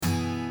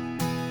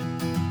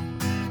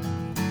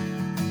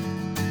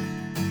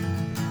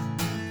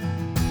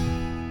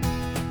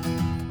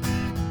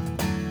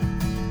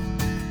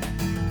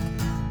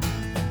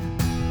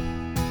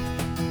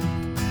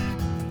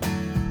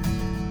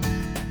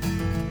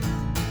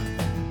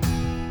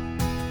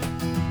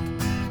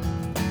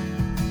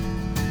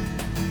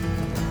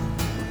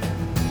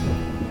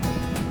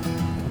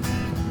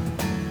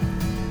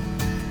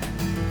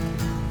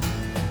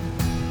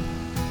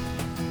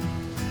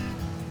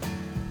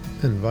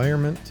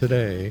Environment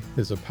Today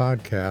is a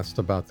podcast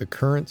about the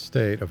current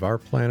state of our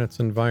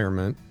planet's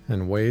environment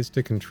and ways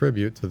to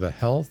contribute to the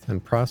health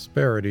and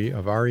prosperity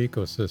of our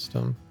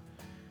ecosystem.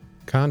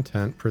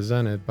 Content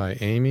presented by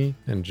Amy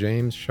and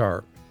James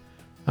Sharp.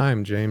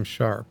 I'm James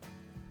Sharp.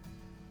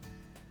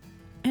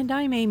 And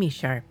I'm Amy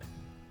Sharp.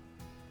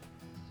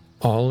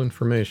 All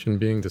information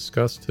being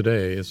discussed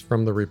today is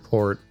from the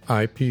report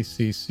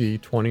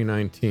IPCC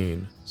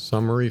 2019,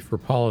 Summary for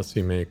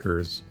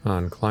Policymakers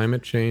on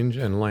Climate Change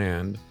and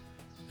Land,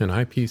 an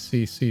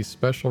IPCC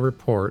special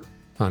report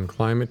on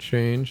climate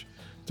change,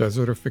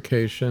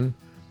 desertification,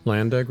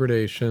 land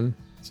degradation,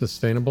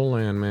 sustainable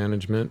land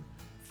management,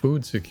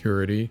 food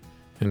security,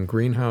 and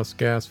greenhouse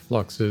gas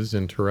fluxes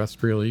in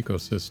terrestrial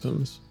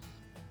ecosystems.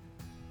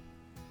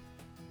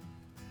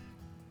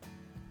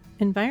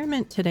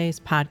 Environment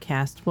Today's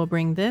podcast will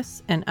bring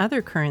this and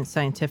other current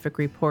scientific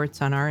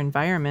reports on our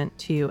environment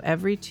to you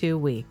every 2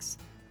 weeks,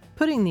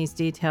 putting these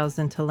details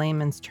into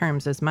layman's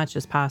terms as much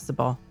as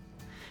possible.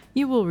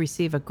 You will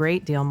receive a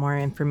great deal more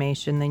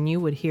information than you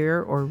would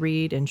hear or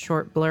read in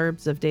short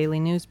blurbs of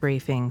daily news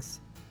briefings.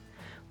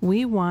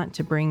 We want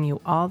to bring you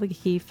all the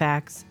key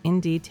facts in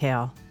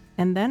detail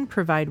and then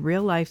provide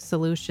real-life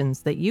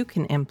solutions that you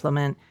can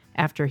implement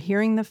after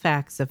hearing the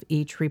facts of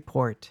each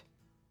report.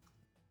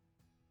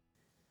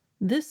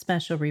 This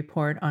special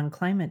report on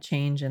climate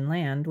change and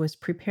land was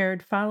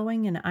prepared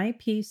following an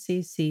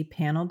IPCC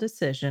panel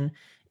decision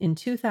in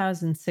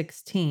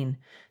 2016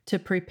 to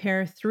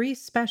prepare 3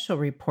 special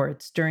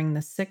reports during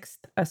the 6th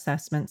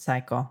assessment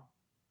cycle.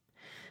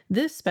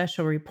 This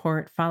special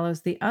report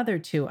follows the other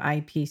 2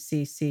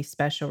 IPCC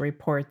special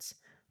reports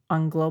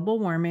on global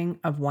warming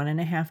of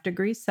 1.5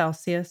 degrees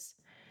Celsius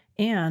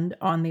and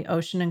on the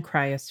ocean and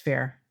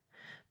cryosphere.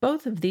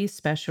 Both of these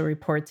special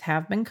reports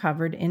have been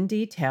covered in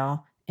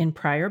detail in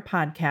prior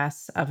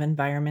podcasts of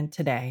Environment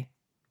Today.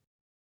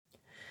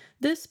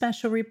 This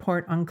special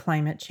report on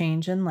climate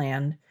change and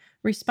land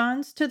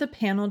responds to the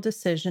panel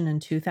decision in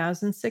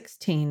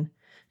 2016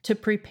 to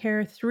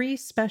prepare 3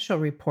 special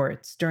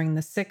reports during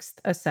the 6th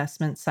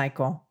assessment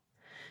cycle,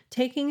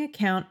 taking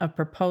account of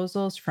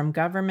proposals from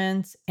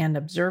governments and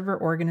observer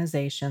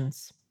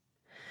organizations.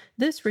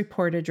 This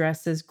report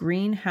addresses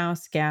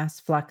greenhouse gas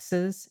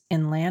fluxes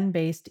in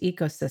land-based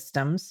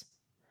ecosystems,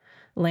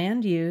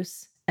 land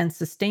use, and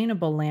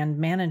sustainable land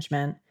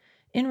management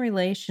in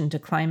relation to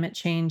climate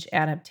change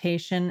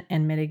adaptation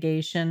and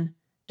mitigation,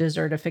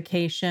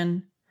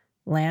 desertification,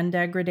 land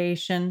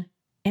degradation,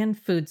 and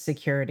food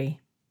security.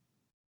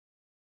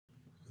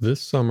 This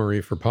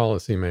summary for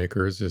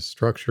policymakers is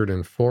structured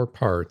in 4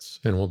 parts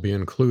and will be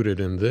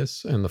included in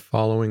this and the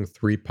following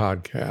 3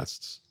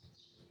 podcasts.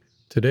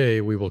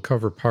 Today, we will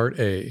cover Part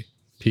A,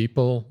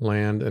 People,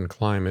 Land, and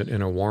Climate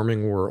in a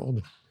Warming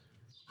World.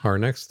 Our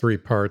next 3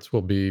 parts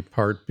will be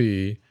Part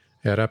B,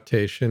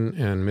 Adaptation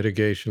and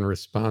Mitigation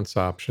Response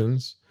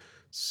Options,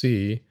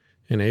 C,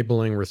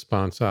 Enabling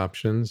Response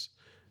Options,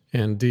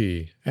 and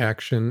D,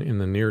 Action in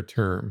the Near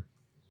Term.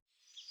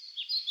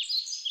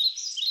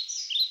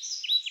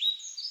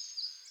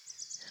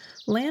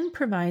 Land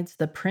provides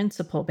the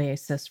principal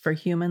basis for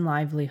human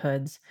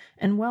livelihoods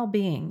and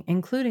well-being,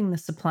 including the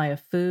supply of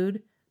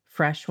food,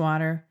 fresh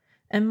water,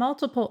 and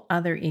multiple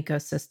other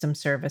ecosystem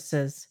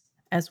services,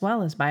 as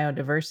well as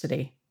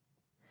biodiversity.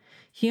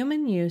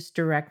 Human use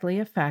directly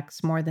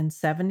affects more than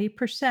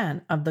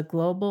 70% of the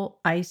global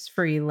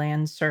ice-free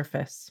land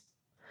surface.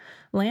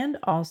 Land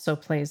also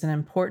plays an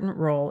important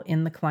role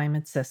in the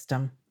climate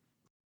system.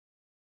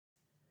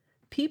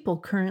 People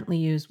currently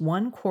use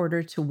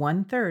 1/4 to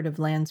 1/3 of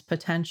land's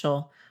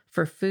potential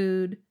for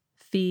food,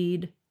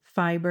 feed,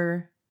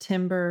 fiber,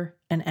 timber,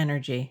 and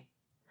energy.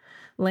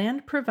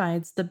 Land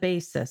provides the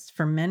basis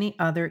for many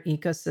other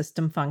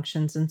ecosystem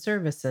functions and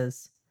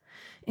services,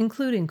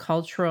 including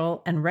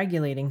cultural and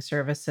regulating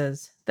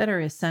services that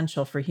are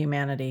essential for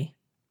humanity.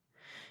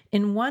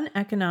 In one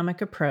economic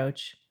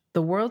approach,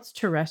 the world's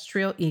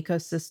terrestrial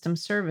ecosystem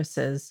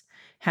services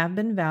have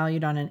been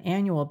valued on an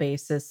annual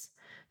basis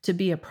to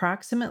be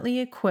approximately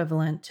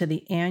equivalent to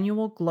the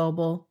annual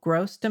global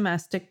gross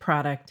domestic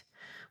product,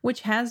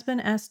 which has been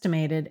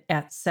estimated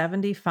at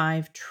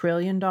 $75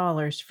 trillion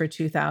for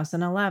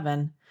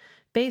 2011,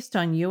 based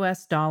on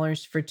U.S.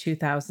 dollars for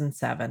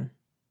 2007.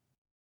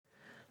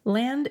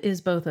 Land is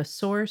both a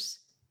source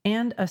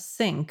and a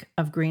sink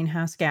of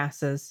greenhouse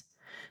gases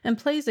and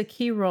plays a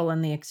key role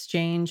in the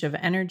exchange of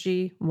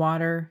energy,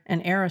 water,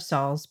 and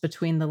aerosols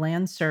between the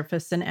land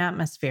surface and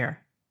atmosphere.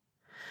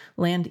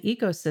 Land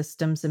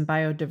ecosystems and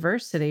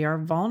biodiversity are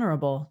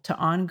vulnerable to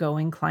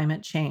ongoing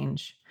climate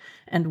change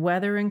and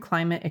weather and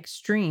climate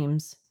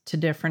extremes to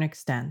different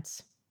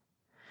extents.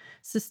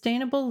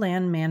 Sustainable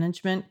land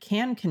management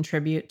can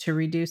contribute to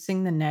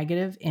reducing the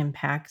negative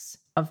impacts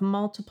of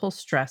multiple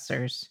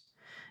stressors,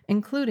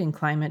 including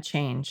climate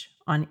change,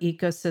 on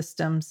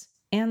ecosystems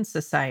and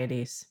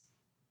societies.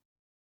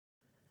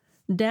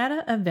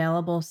 Data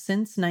available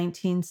since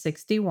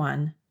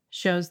 1961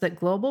 shows that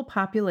global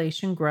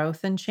population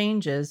growth and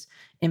changes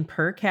in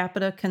per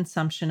capita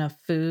consumption of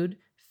food,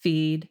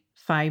 feed,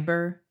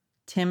 fiber,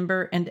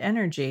 timber, and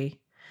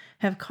energy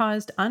have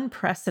caused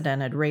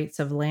unprecedented rates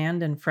of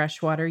land and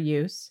freshwater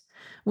use,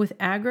 with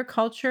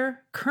agriculture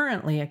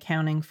currently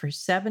accounting for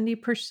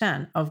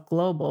 70% of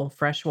global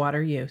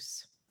freshwater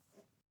use.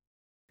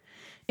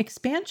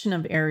 Expansion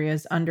of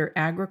areas under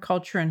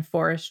agriculture and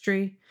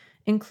forestry,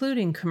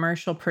 including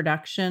commercial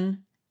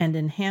production and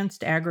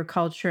enhanced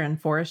agriculture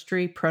and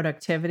forestry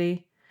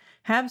productivity,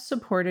 have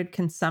supported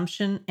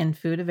consumption and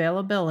food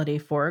availability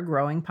for a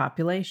growing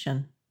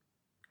population.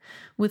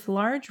 With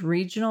large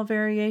regional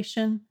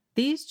variation,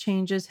 these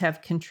changes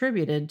have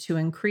contributed to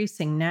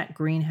increasing net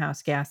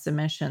greenhouse gas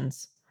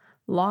emissions,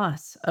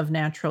 loss of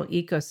natural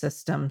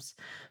ecosystems,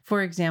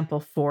 for example,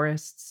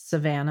 forests,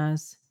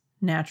 savannas,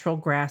 natural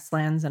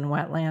grasslands and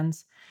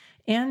wetlands,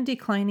 and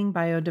declining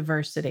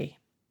biodiversity.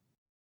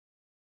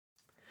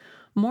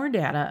 More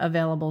data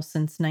available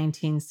since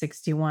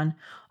 1961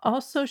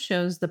 also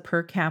shows the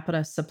per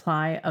capita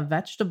supply of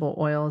vegetable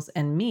oils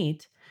and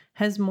meat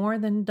has more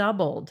than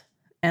doubled,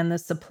 and the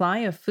supply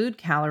of food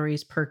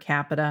calories per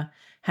capita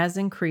has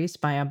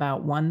increased by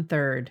about one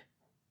third.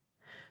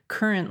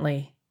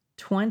 Currently,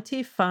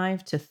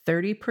 25 to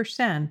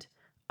 30%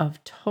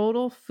 of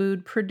total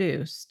food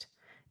produced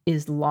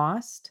is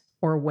lost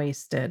or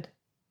wasted.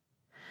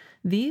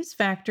 These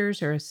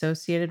factors are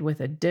associated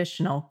with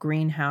additional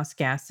greenhouse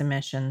gas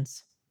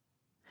emissions.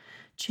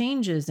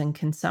 Changes in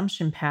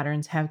consumption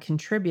patterns have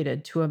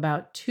contributed to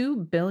about 2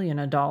 billion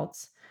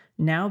adults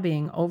now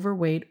being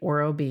overweight or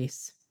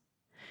obese.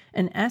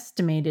 An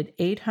estimated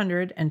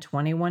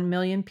 821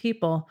 million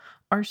people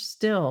are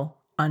still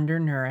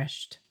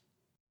undernourished.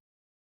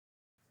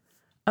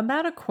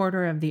 About a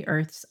quarter of the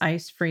Earth's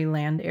ice free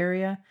land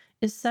area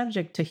is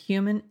subject to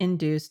human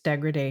induced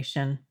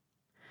degradation.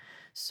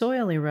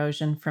 Soil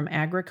erosion from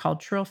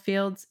agricultural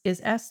fields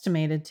is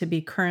estimated to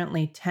be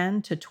currently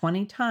 10 to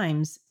 20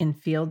 times in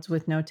fields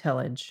with no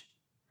tillage.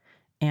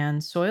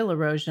 And soil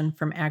erosion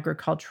from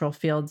agricultural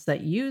fields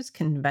that use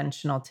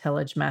conventional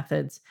tillage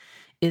methods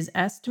is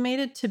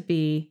estimated to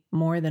be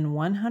more than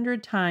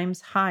 100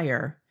 times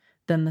higher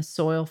than the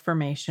soil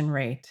formation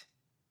rate.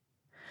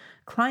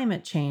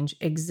 Climate change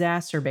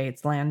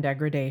exacerbates land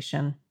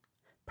degradation,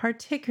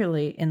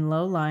 particularly in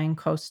low-lying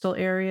coastal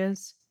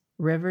areas,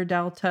 river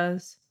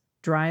deltas,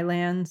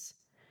 drylands,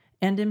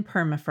 and in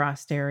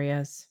permafrost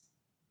areas.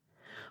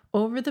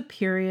 Over the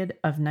period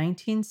of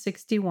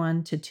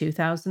 1961 to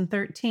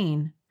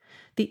 2013,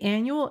 the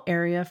annual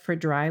area for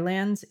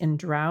drylands in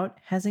drought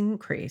has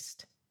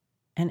increased,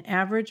 an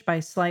average by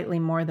slightly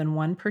more than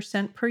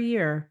 1% per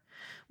year,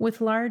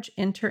 with large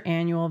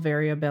interannual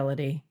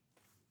variability.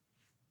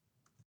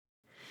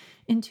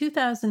 In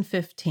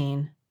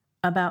 2015,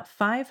 about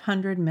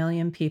 500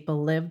 million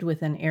people lived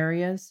within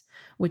areas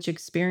which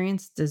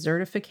experienced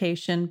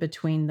desertification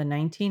between the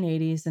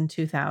 1980s and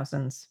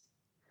 2000s.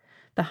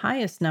 The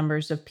highest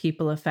numbers of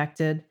people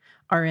affected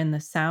are in the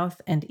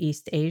South and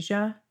East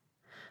Asia,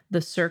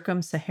 the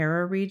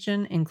Circum-Sahara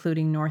region,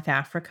 including North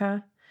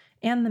Africa,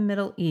 and the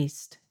Middle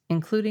East,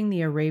 including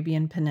the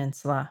Arabian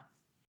Peninsula.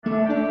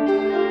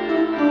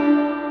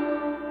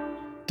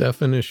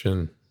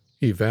 Definition: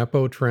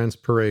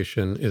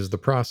 evapotranspiration is the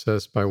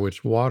process by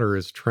which water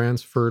is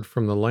transferred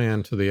from the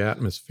land to the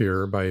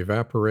atmosphere by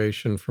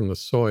evaporation from the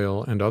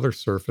soil and other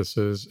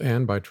surfaces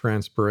and by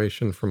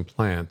transpiration from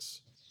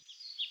plants.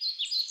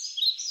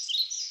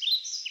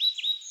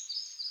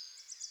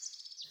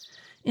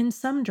 In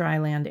some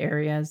dryland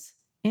areas,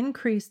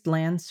 increased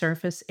land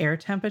surface air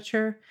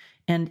temperature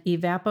and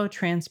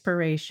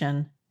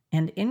evapotranspiration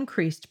and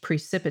increased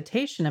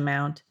precipitation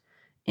amount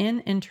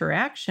in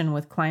interaction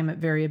with climate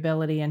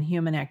variability and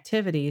human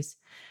activities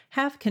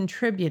have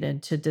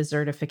contributed to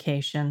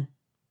desertification.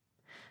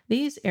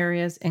 These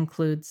areas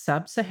include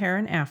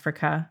sub-Saharan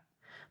Africa,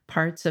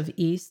 parts of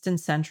East and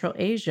Central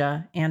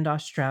Asia, and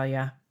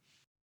Australia.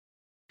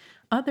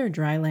 Other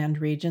dryland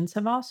regions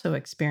have also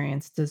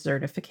experienced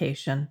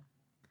desertification.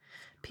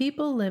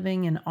 People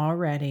living in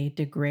already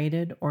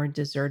degraded or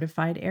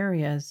desertified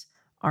areas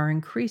are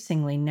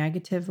increasingly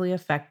negatively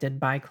affected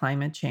by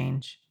climate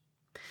change.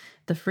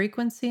 The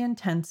frequency and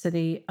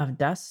intensity of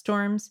dust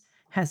storms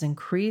has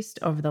increased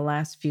over the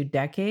last few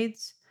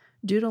decades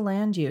due to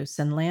land use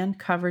and land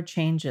cover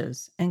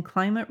changes and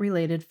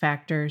climate-related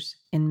factors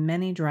in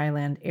many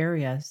dryland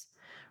areas,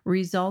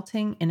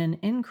 resulting in an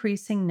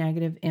increasing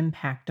negative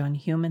impact on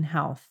human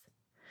health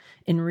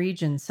in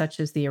regions such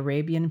as the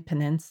Arabian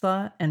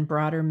Peninsula and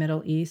broader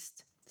Middle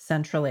East,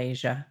 Central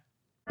Asia.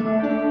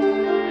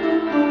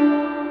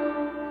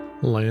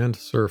 Land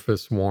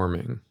surface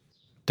warming.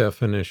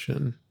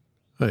 Definition: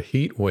 a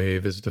heat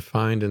wave is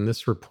defined in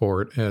this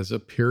report as a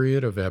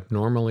period of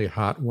abnormally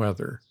hot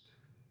weather.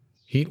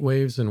 Heat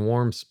waves and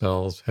warm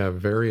spells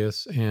have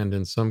various and,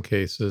 in some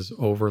cases,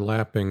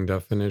 overlapping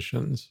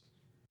definitions.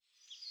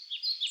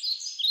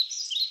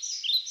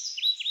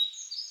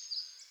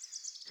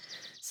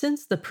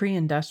 Since the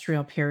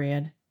pre-industrial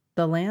period,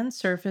 the land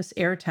surface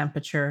air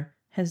temperature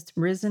has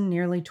risen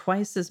nearly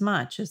twice as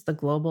much as the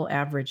global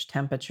average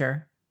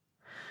temperature.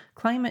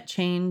 Climate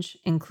change,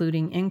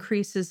 including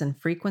increases in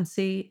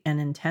frequency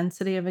and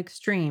intensity of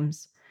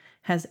extremes,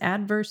 has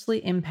adversely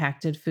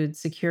impacted food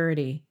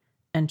security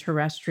and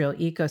terrestrial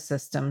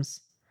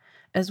ecosystems,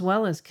 as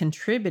well as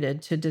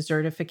contributed to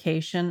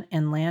desertification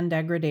and land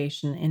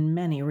degradation in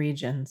many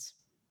regions.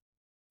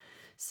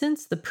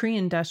 Since the pre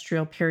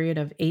industrial period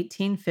of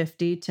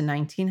 1850 to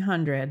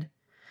 1900,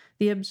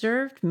 the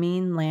observed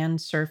mean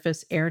land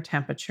surface air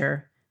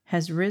temperature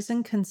has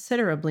risen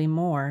considerably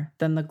more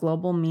than the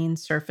global mean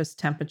surface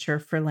temperature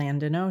for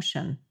land and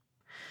ocean.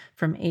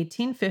 From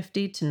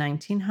 1850 to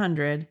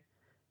 1900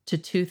 to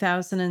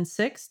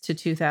 2006 to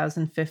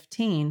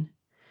 2015,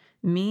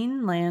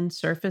 mean land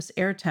surface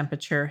air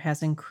temperature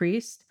has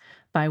increased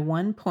by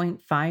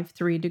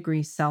 1.53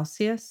 degrees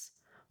Celsius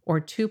or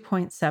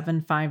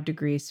 2.75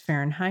 degrees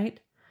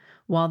Fahrenheit,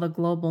 while the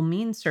global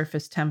mean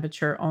surface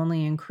temperature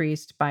only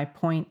increased by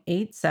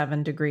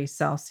 0.87 degrees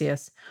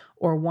Celsius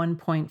or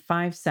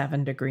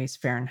 1.57 degrees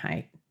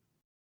Fahrenheit.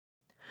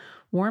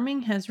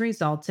 Warming has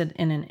resulted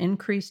in an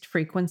increased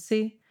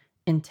frequency,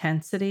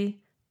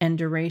 intensity, and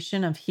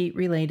duration of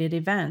heat-related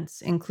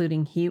events,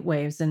 including heat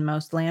waves in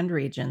most land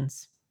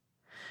regions.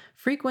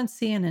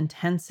 Frequency and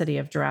intensity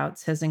of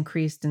droughts has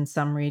increased in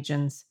some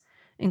regions,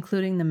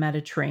 including the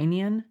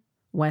Mediterranean,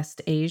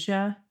 West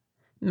Asia,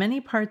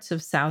 many parts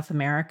of South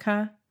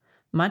America,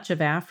 much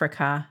of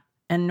Africa,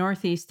 and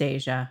Northeast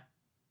Asia.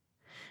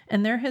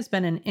 And there has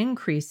been an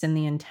increase in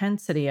the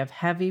intensity of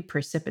heavy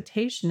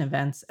precipitation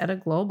events at a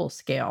global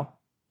scale.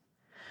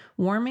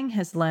 Warming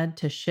has led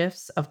to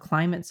shifts of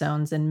climate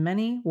zones in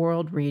many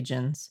world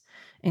regions,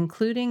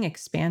 including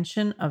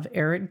expansion of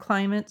arid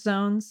climate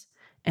zones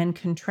and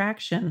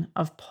contraction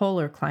of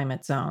polar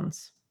climate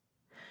zones.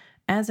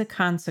 As a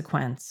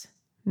consequence,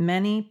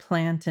 many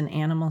plant and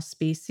animal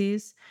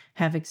species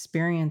have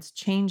experienced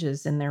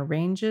changes in their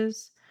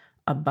ranges,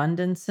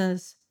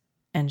 abundances,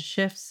 and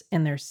shifts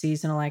in their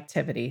seasonal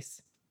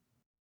activities.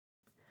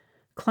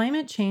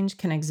 Climate change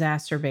can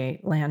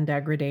exacerbate land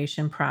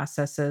degradation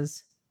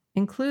processes,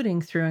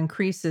 including through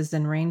increases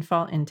in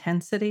rainfall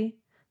intensity,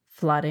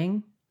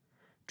 flooding,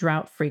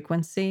 drought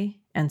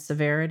frequency and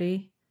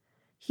severity,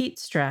 heat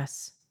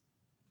stress,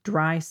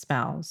 dry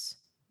spells,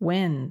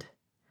 wind,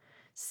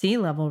 sea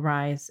level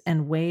rise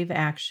and wave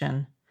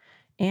action,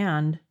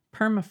 and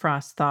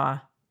permafrost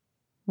thaw,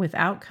 with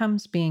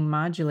outcomes being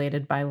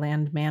modulated by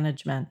land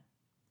management.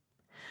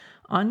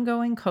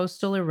 Ongoing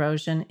coastal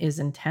erosion is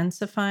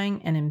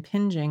intensifying and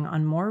impinging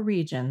on more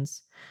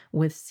regions,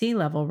 with sea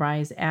level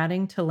rise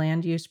adding to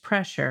land use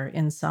pressure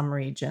in some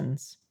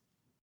regions.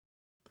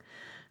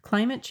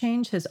 Climate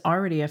change has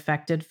already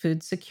affected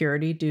food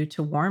security due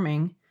to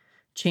warming,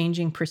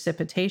 changing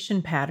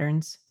precipitation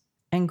patterns,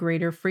 and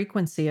greater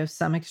frequency of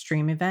some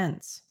extreme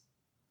events.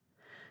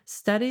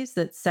 Studies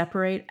that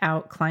separate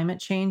out climate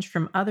change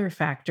from other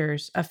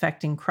factors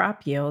affecting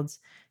crop yields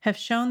have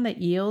shown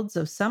that yields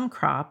of some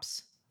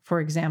crops,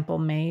 for example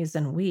maize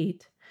and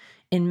wheat,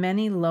 in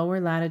many lower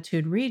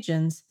latitude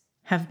regions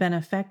have been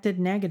affected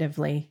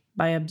negatively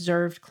by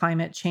observed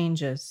climate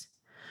changes,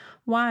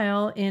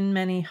 while in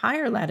many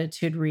higher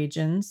latitude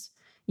regions,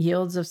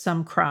 yields of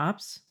some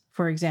crops,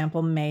 for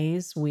example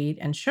maize, wheat,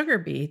 and sugar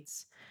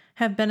beets,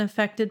 have been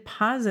affected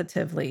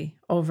positively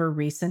over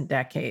recent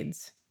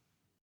decades.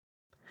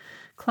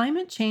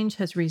 Climate change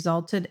has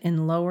resulted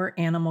in lower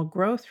animal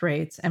growth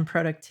rates and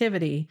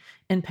productivity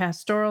in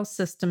pastoral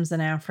systems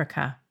in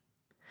Africa.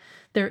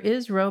 There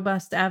is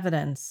robust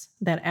evidence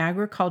that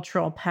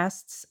agricultural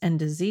pests and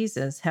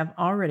diseases have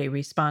already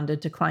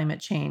responded to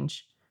climate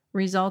change,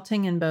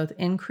 resulting in both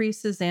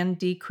increases and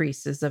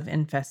decreases of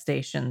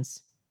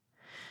infestations.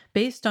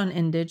 Based on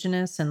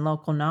indigenous and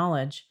local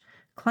knowledge,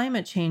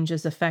 climate change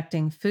is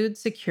affecting food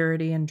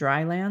security in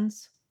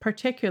drylands,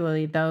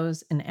 particularly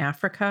those in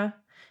Africa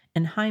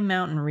and high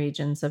mountain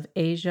regions of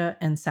Asia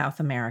and South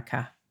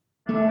America.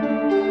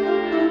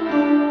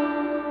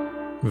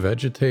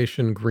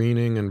 Vegetation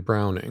greening and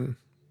browning.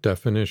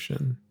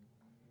 Definition.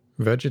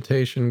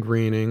 Vegetation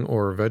greening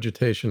or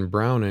vegetation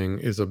browning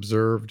is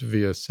observed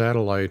via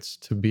satellites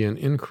to be an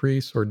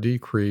increase or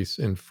decrease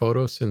in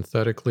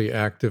photosynthetically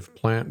active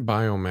plant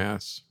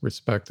biomass,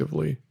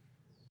 respectively.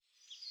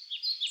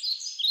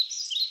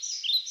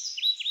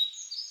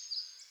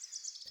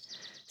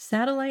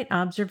 Satellite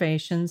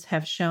observations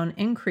have shown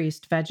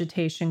increased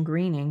vegetation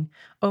greening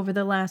over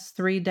the last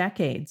 3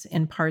 decades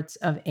in parts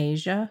of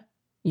Asia,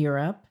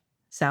 Europe,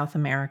 South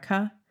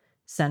America,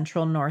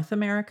 Central North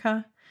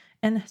America,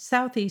 and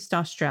Southeast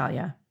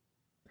Australia.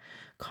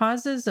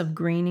 Causes of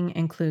greening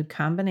include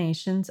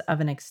combinations of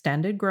an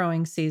extended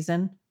growing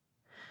season,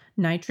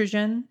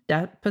 nitrogen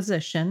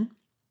deposition,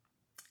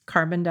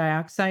 carbon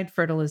dioxide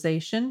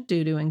fertilization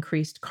due to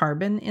increased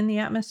carbon in the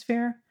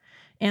atmosphere,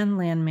 and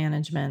land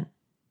management.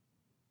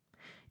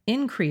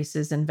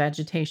 Increases in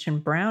vegetation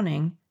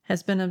browning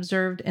has been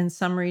observed in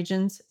some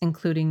regions,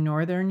 including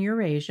northern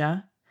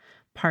Eurasia,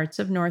 parts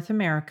of North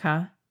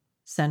America,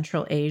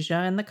 Central Asia,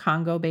 and the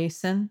Congo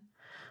Basin,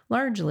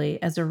 largely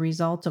as a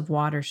result of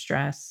water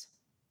stress.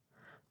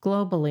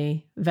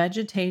 Globally,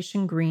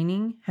 vegetation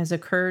greening has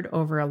occurred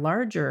over a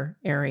larger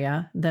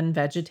area than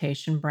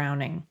vegetation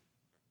browning.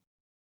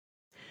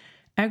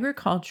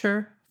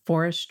 Agriculture,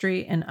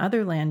 Forestry and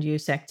other land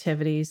use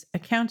activities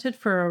accounted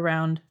for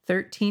around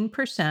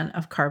 13%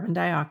 of carbon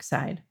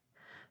dioxide,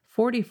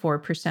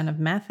 44% of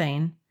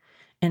methane,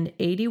 and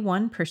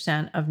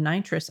 81% of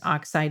nitrous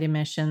oxide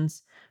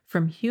emissions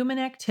from human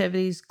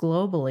activities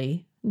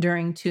globally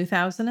during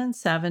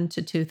 2007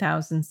 to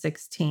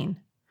 2016,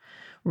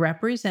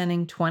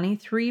 representing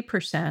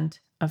 23%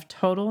 of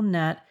total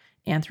net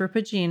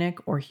anthropogenic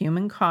or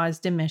human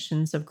caused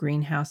emissions of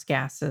greenhouse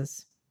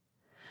gases.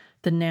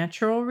 The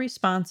natural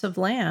response of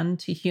land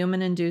to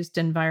human induced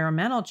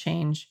environmental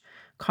change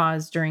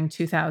caused during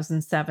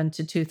 2007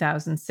 to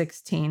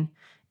 2016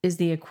 is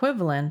the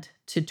equivalent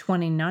to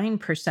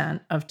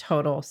 29% of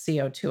total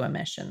CO2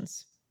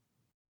 emissions.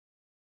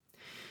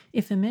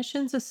 If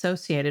emissions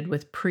associated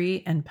with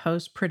pre- and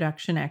post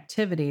production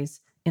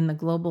activities in the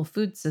global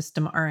food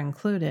system are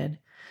included,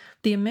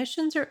 the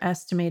emissions are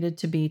estimated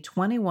to be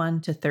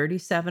 21 to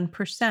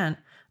 37%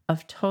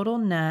 of total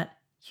net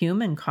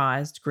human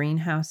caused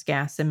greenhouse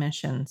gas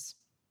emissions.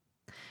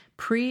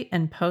 Pre-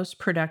 and post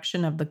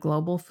production of the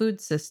global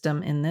food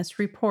system in this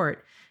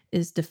report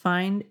is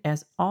defined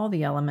as all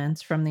the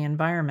elements from the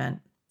environment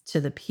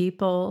to the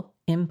people,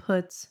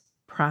 inputs,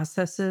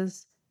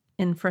 processes,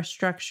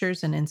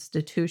 infrastructures, and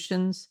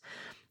institutions,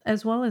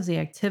 as well as the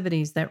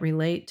activities that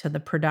relate to the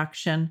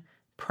production,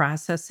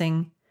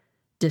 processing,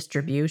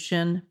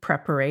 distribution,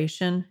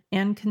 preparation,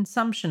 and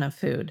consumption of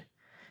food,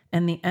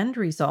 and the end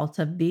result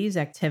of these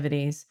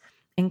activities,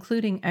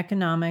 including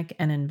economic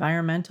and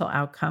environmental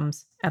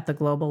outcomes at the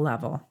global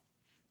level.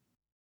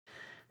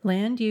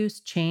 Land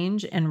use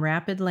change and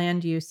rapid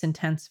land use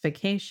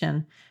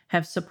intensification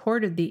have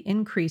supported the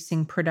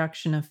increasing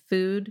production of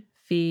food,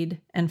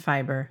 feed, and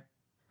fiber.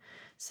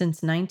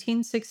 Since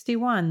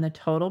 1961, the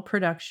total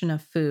production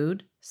of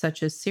food,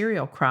 such as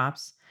cereal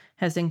crops,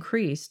 has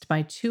increased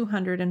by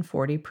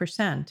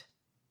 240%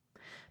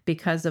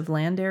 because of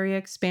land area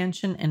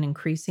expansion and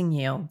increasing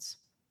yields.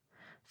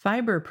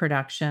 Fiber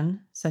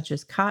production, such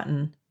as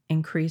cotton,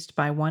 increased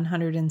by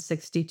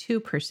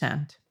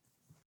 162%.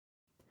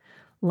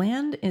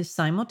 Land is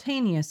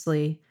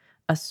simultaneously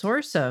a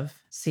source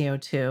of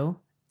CO2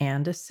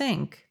 and a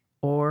sink,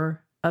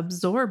 or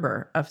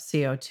absorber of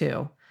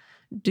CO2,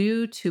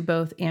 due to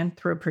both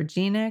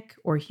anthropogenic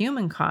or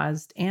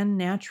human-caused and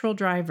natural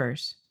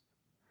drivers.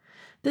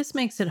 This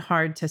makes it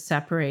hard to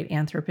separate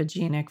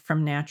anthropogenic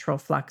from natural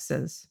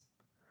fluxes.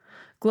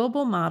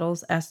 Global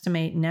models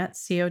estimate net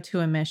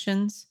CO2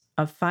 emissions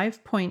of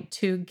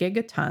 5.2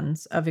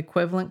 gigatons of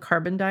equivalent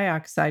carbon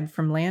dioxide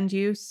from land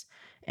use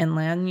and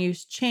land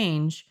use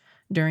change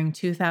during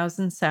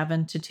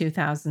 2007 to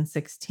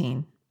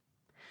 2016.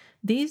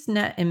 These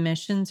net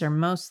emissions are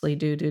mostly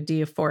due to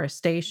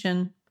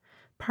deforestation,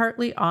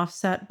 partly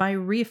offset by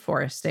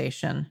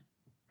reforestation,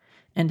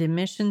 and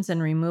emissions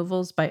and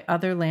removals by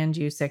other land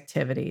use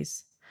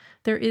activities.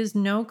 There is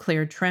no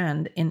clear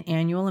trend in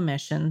annual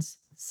emissions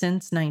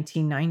since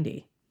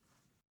 1990.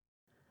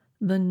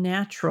 The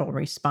natural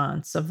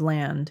response of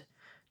land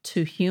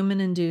to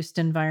human-induced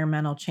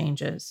environmental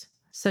changes,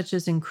 such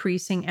as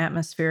increasing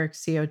atmospheric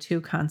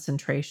CO2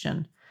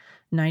 concentration,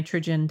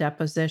 nitrogen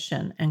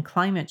deposition, and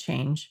climate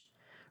change,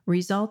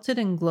 resulted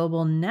in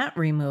global net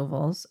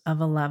removals of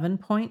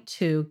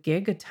 11.2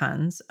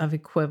 gigatons of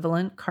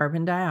equivalent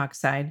carbon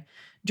dioxide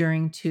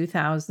during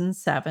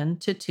 2007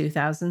 to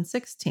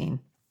 2016.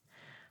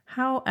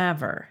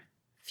 However,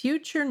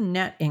 future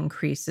net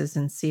increases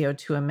in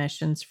CO2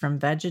 emissions from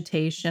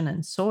vegetation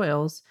and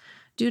soils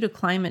due to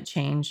climate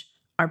change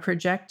are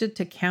projected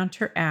to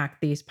counteract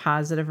these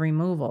positive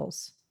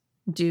removals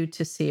due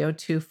to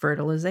CO2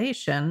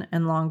 fertilization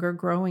and longer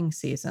growing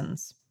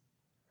seasons.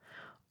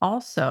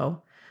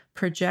 Also,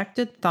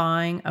 projected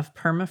thawing of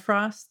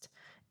permafrost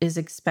is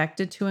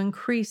expected to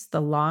increase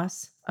the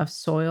loss of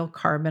soil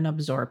carbon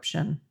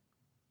absorption.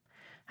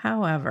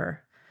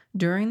 However,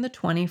 during the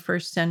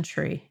 21st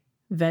century,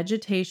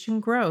 vegetation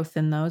growth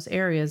in those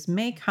areas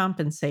may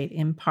compensate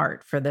in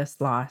part for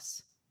this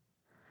loss.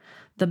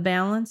 The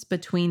balance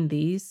between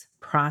these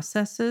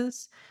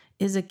processes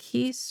is a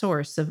key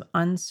source of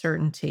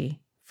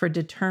uncertainty for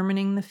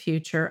determining the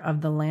future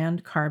of the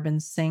land carbon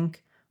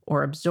sink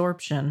or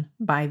absorption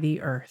by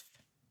the earth.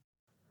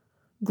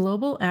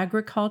 Global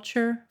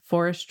agriculture,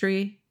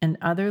 forestry, and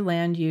other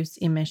land use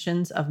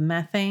emissions of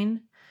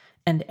methane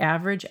and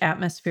average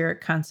atmospheric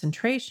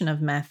concentration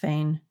of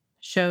methane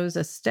shows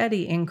a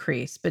steady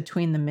increase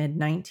between the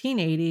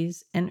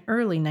mid-1980s and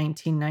early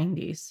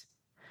 1990s.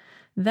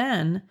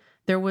 Then,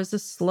 there was a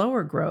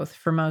slower growth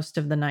for most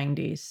of the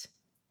 90s,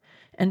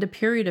 and a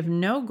period of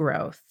no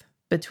growth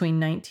between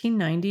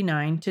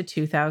 1999 to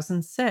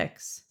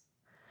 2006.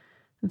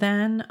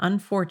 Then,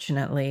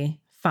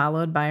 unfortunately,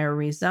 followed by a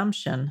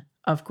resumption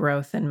of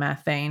growth in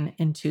methane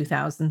in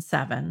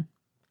 2007.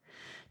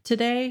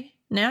 Today,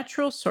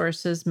 natural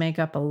sources make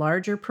up a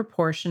larger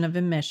proportion of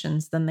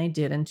emissions than they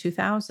did in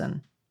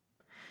 2000.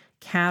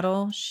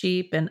 Cattle,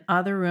 sheep, and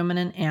other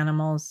ruminant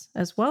animals,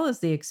 as well as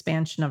the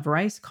expansion of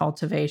rice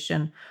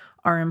cultivation,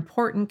 are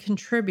important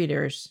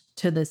contributors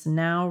to this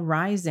now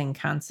rising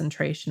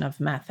concentration of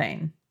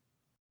methane.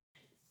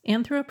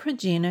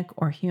 Anthropogenic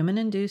or human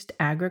induced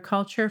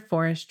agriculture,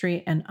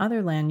 forestry, and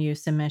other land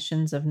use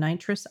emissions of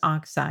nitrous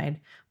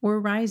oxide were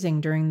rising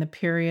during the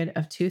period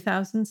of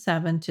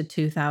 2007 to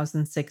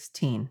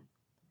 2016.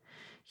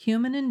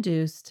 Human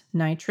induced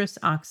nitrous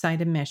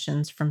oxide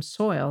emissions from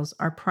soils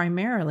are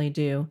primarily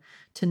due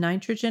to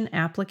nitrogen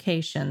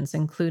applications,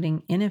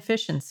 including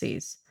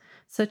inefficiencies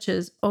such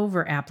as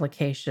over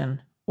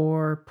application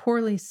or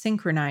poorly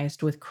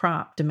synchronized with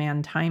crop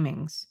demand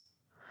timings.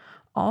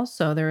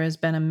 Also, there has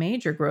been a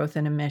major growth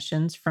in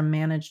emissions from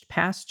managed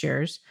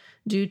pastures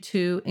due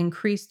to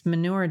increased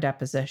manure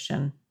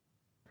deposition.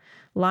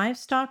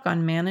 Livestock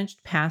on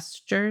managed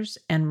pastures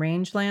and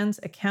rangelands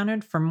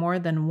accounted for more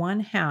than one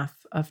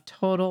half of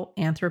total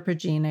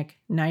anthropogenic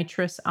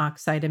nitrous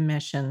oxide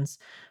emissions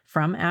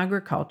from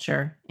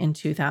agriculture in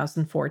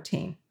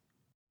 2014.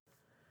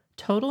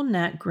 Total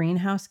net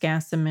greenhouse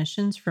gas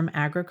emissions from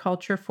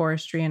agriculture,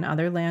 forestry, and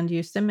other land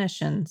use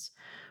emissions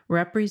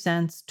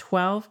represents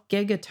 12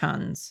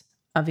 gigatons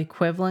of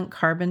equivalent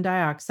carbon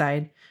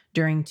dioxide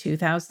during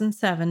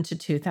 2007 to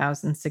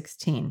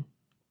 2016.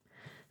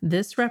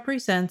 This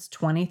represents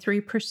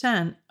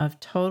 23% of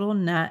total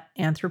net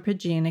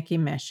anthropogenic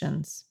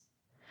emissions.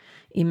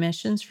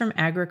 Emissions from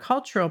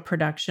agricultural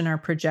production are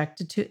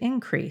projected to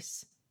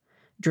increase,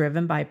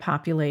 driven by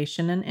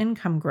population and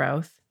income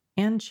growth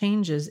and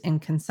changes in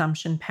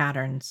consumption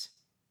patterns.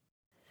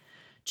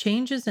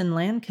 Changes in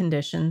land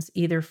conditions,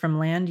 either from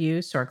land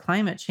use or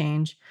climate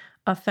change,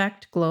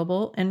 affect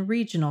global and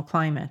regional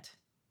climate.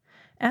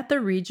 At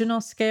the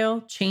regional scale,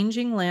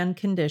 changing land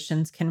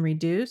conditions can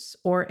reduce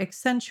or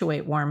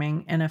accentuate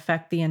warming and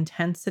affect the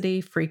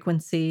intensity,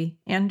 frequency,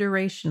 and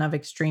duration of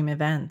extreme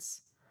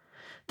events.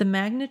 The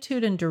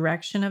magnitude and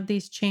direction of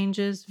these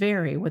changes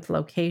vary with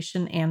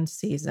location and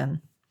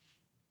season.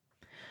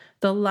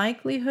 The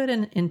likelihood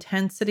and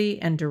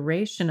intensity and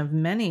duration of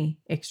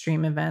many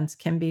extreme events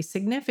can be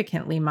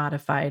significantly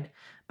modified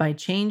by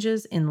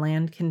changes in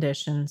land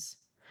conditions,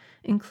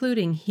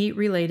 including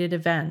heat-related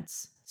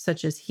events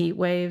such as heat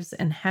waves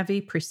and heavy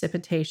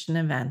precipitation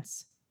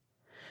events.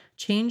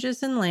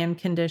 Changes in land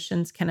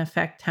conditions can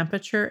affect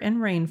temperature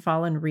and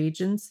rainfall in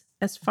regions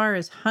as far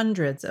as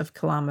hundreds of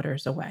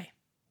kilometers away.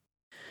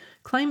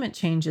 Climate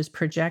change is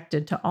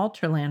projected to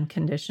alter land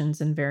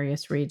conditions in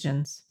various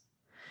regions.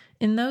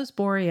 In those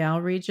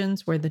boreal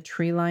regions where the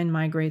tree line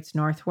migrates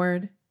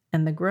northward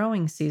and the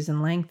growing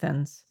season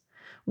lengthens,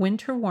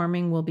 winter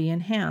warming will be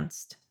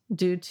enhanced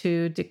due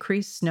to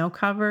decreased snow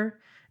cover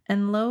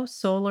and low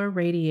solar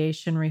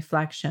radiation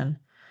reflection,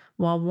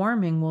 while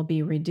warming will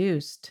be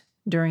reduced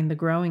during the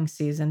growing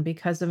season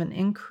because of an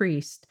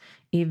increased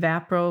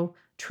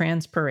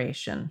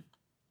evapotranspiration.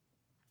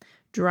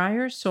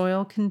 Drier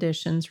soil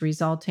conditions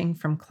resulting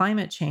from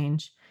climate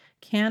change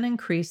can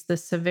increase the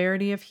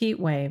severity of heat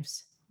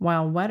waves,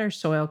 while wetter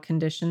soil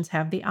conditions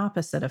have the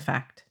opposite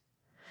effect.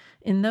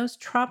 In those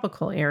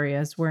tropical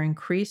areas where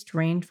increased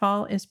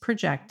rainfall is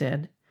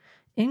projected,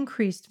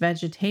 increased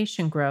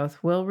vegetation growth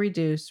will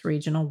reduce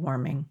regional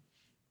warming.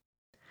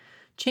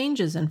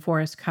 Changes in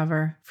forest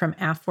cover from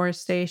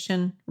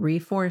afforestation,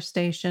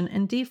 reforestation,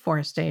 and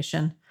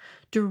deforestation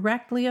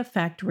directly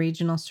affect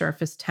regional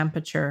surface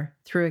temperature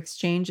through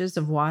exchanges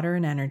of water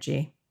and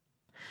energy.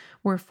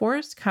 Where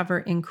forest cover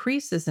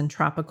increases in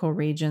tropical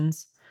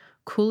regions,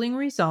 cooling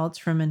results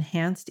from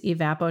enhanced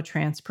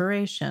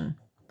evapotranspiration.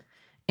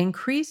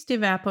 Increased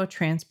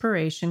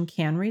evapotranspiration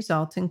can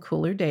result in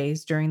cooler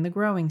days during the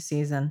growing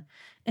season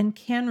and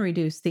can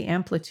reduce the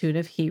amplitude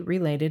of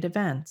heat-related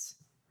events.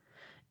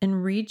 In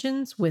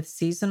regions with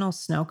seasonal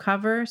snow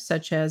cover,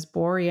 such as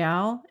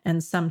boreal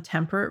and some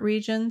temperate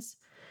regions,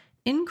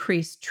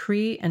 increased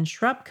tree and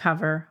shrub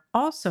cover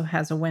also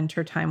has a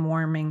wintertime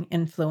warming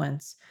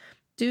influence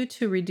due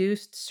to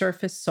reduced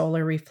surface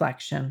solar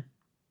reflection.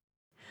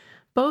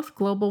 Both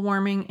global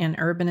warming and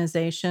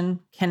urbanization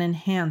can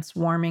enhance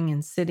warming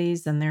in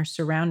cities and their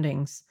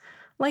surroundings,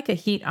 like a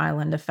heat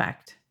island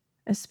effect,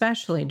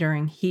 especially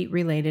during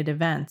heat-related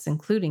events,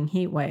 including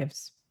heat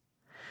waves.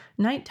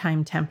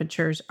 Nighttime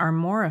temperatures are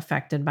more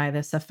affected by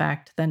this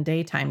effect than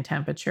daytime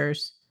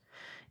temperatures.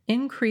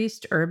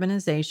 Increased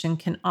urbanization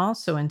can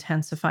also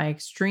intensify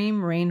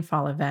extreme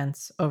rainfall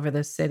events over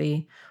the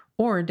city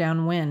or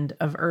downwind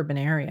of urban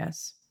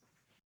areas.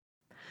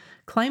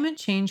 Climate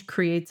change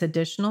creates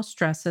additional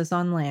stresses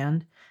on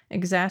land,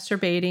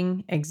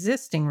 exacerbating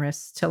existing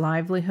risks to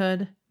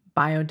livelihood,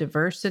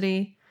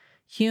 biodiversity,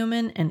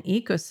 human and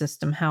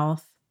ecosystem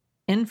health,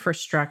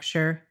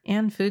 infrastructure,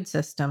 and food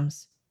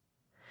systems.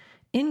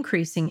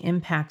 Increasing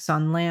impacts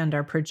on land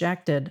are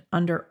projected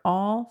under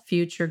all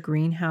future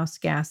greenhouse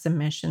gas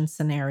emission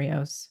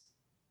scenarios.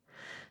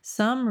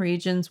 Some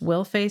regions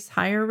will face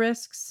higher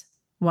risks,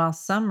 while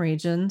some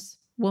regions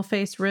will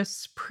face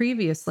risks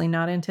previously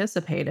not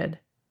anticipated.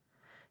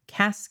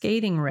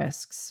 Cascading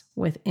risks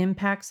with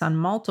impacts on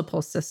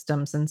multiple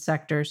systems and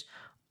sectors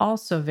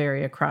also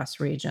vary across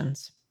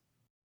regions.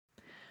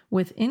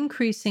 With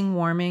increasing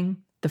warming,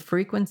 the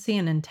frequency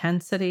and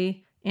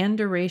intensity and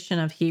duration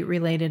of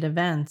heat-related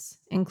events,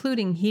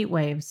 including heat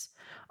waves,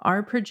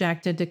 are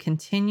projected to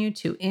continue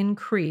to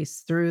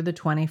increase through the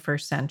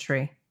 21st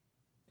century.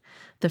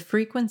 The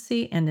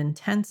frequency and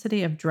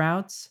intensity of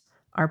droughts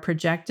are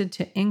projected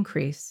to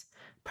increase,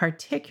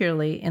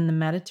 particularly in the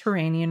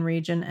Mediterranean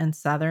region and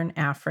southern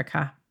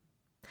Africa.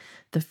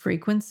 The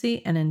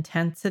frequency and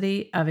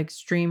intensity of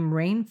extreme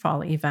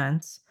rainfall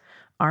events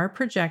are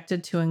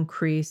projected to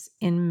increase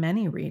in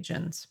many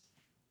regions.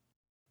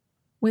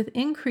 With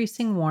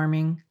increasing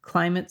warming,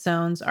 climate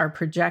zones are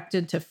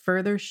projected to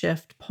further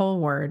shift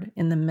poleward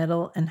in the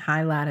middle and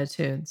high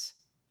latitudes.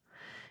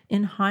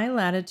 In high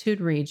latitude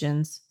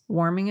regions,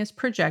 warming is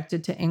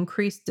projected to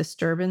increase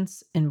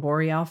disturbance in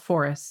boreal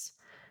forests,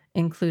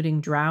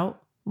 including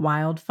drought,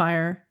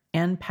 wildfire,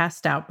 and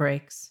pest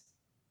outbreaks.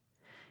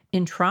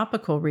 In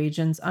tropical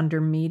regions under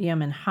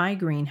medium and high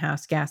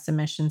greenhouse gas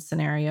emission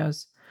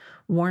scenarios,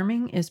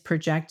 warming is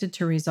projected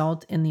to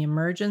result in the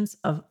emergence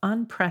of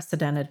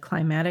unprecedented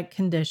climatic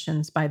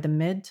conditions by the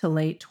mid to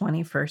late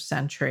 21st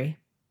century.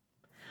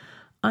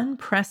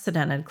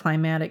 Unprecedented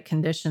climatic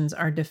conditions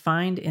are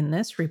defined in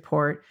this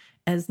report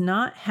as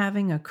not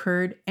having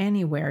occurred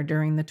anywhere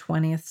during the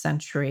 20th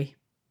century.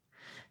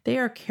 They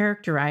are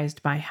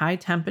characterized by high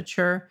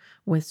temperature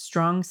with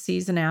strong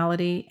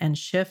seasonality and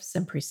shifts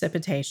in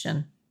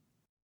precipitation.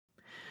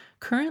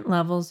 Current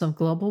levels of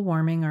global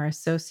warming are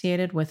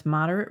associated with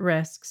moderate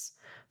risks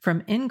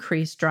from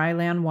increased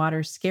dryland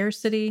water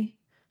scarcity,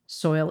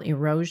 soil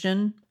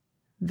erosion,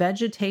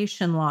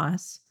 vegetation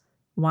loss,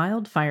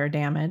 wildfire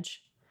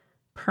damage,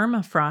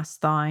 permafrost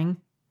thawing,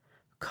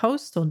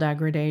 coastal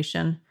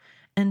degradation,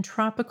 and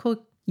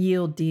tropical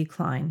yield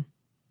decline.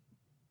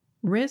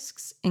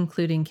 Risks,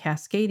 including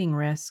cascading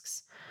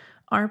risks,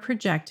 are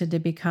projected to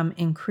become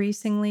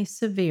increasingly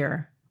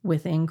severe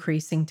with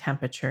increasing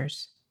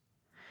temperatures.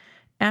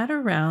 At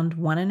around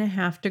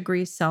 1.5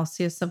 degrees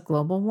Celsius of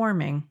global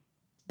warming,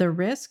 the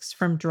risks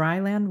from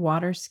dryland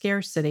water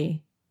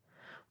scarcity,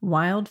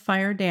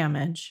 wildfire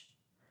damage,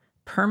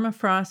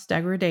 permafrost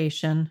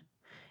degradation,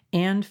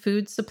 and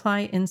food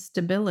supply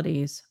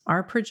instabilities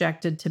are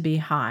projected to be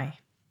high.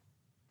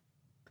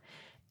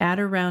 At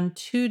around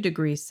 2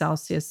 degrees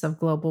Celsius of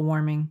global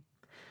warming,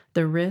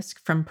 the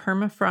risk from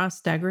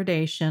permafrost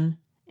degradation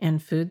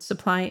and food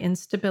supply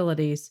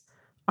instabilities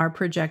are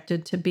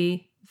projected to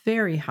be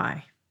very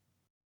high.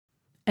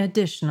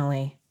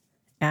 Additionally,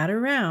 at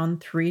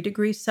around 3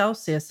 degrees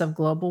Celsius of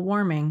global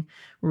warming,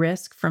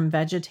 risk from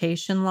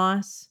vegetation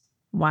loss,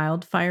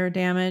 wildfire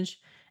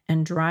damage,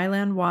 and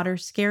dryland water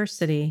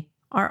scarcity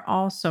are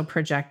also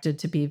projected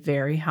to be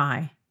very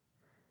high.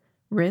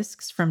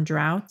 Risks from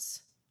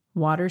droughts,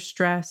 water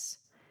stress,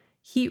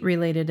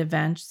 heat-related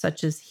events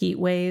such as heat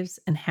waves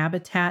and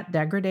habitat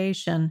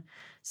degradation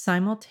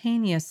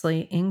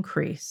simultaneously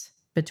increase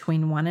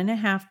between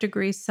 1.5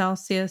 degrees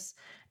Celsius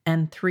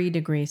and 3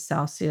 degrees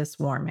Celsius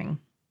warming.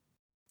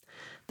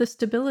 The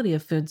stability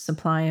of food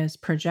supply is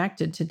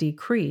projected to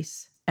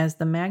decrease as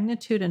the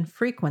magnitude and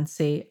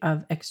frequency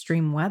of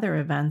extreme weather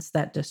events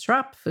that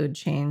disrupt food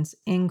chains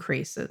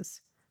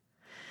increases.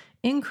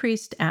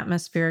 Increased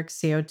atmospheric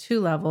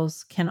CO2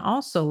 levels can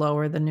also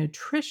lower the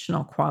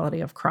nutritional quality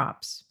of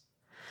crops.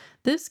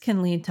 This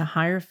can lead to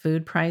higher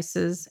food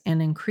prices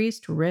and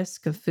increased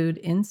risk of food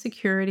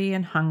insecurity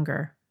and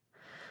hunger.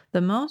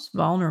 The most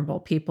vulnerable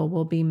people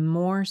will be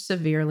more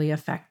severely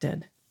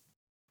affected.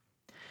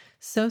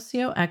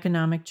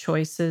 Socioeconomic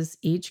choices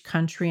each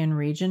country and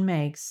region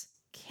makes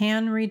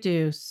can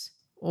reduce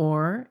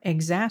or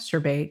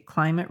exacerbate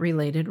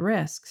climate-related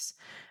risks,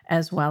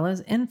 as well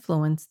as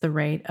influence the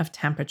rate of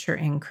temperature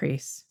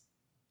increase.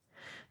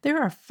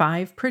 There are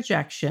 5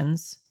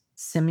 projections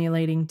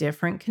simulating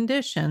different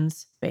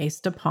conditions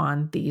based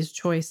upon these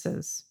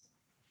choices.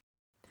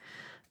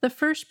 The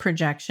first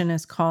projection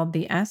is called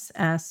the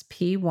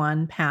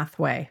SSP1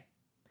 pathway.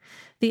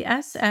 The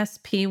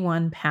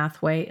SSP1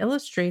 pathway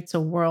illustrates a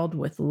world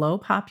with low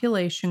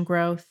population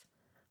growth,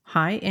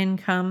 high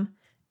income,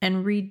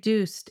 and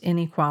reduced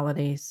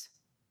inequalities.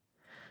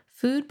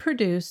 Food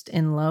produced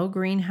in low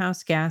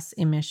greenhouse gas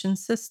emission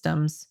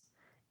systems,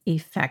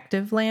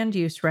 effective land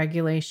use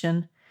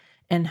regulation,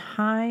 and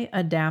high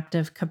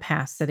adaptive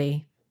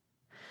capacity.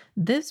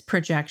 This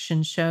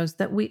projection shows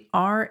that we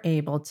are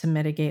able to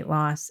mitigate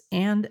loss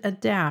and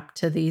adapt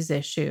to these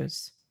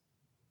issues.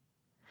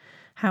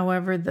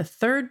 However, the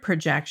third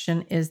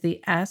projection is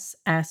the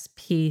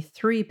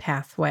SSP3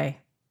 pathway.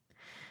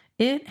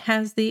 It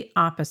has the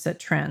opposite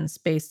trends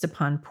based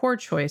upon poor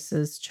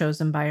choices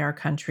chosen by our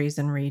countries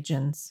and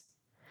regions.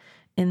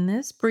 In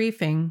this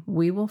briefing,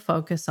 we will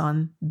focus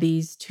on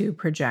these 2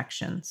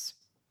 projections.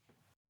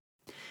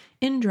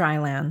 In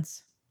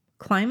drylands,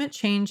 climate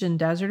change and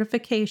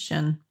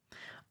desertification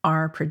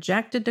are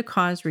projected to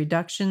cause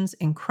reductions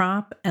in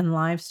crop and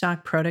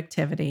livestock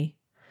productivity,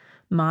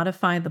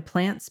 modify the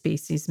plant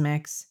species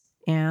mix,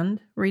 and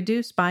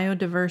reduce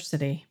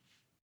biodiversity.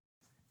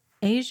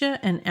 Asia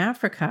and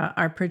Africa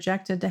are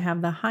projected to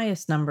have the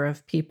highest number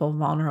of people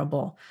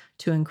vulnerable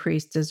to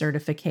increased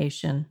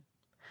desertification.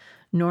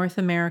 North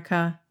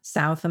America,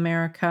 South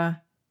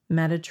America,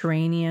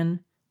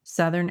 Mediterranean,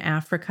 Southern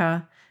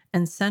Africa,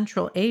 and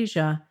Central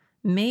Asia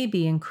may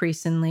be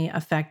increasingly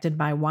affected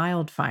by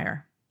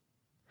wildfire.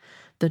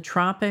 The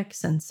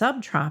tropics and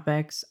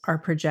subtropics are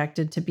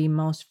projected to be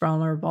most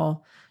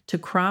vulnerable to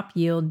crop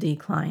yield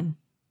decline.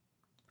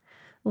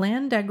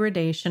 Land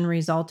degradation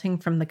resulting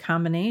from the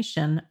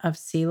combination of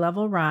sea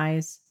level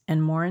rise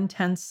and more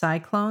intense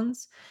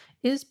cyclones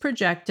is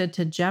projected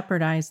to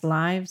jeopardize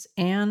lives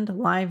and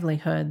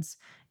livelihoods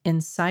in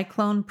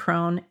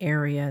cyclone-prone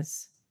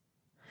areas.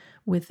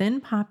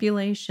 Within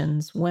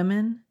populations,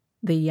 women,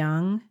 the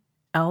young,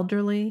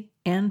 elderly,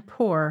 and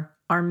poor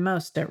are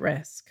most at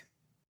risk.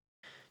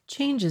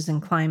 Changes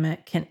in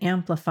climate can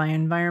amplify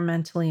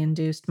environmentally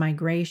induced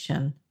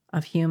migration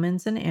of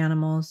humans and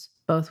animals,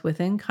 both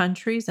within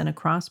countries and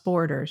across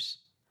borders.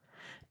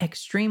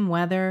 Extreme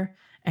weather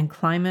and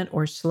climate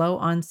or slow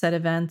onset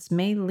events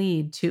may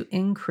lead to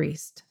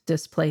increased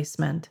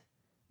displacement,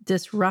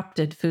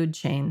 disrupted food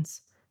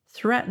chains,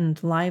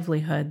 threatened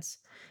livelihoods,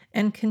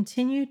 and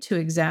continue to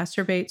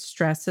exacerbate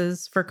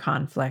stresses for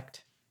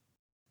conflict.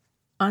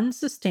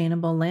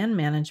 Unsustainable land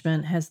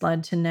management has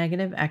led to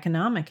negative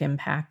economic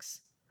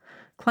impacts.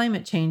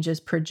 Climate change is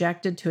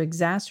projected to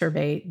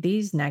exacerbate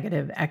these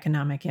negative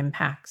economic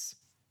impacts.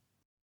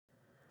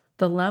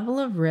 The level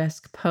of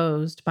risk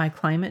posed by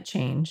climate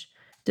change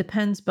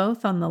depends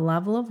both on the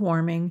level of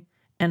warming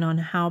and on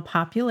how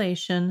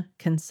population,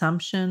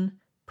 consumption,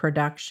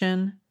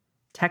 production,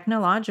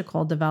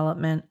 technological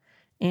development,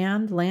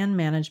 and land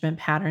management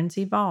patterns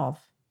evolve.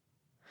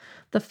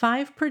 The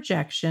 5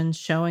 projections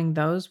showing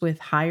those with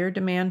higher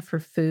demand for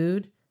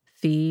food,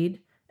 feed,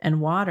 and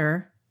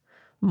water,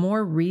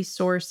 more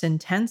resource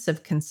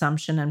intensive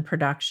consumption and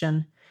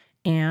production,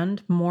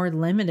 and more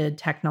limited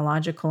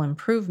technological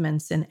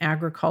improvements in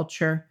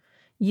agriculture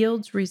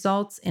yields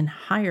results in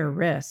higher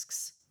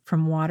risks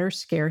from water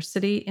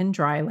scarcity in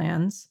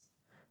drylands,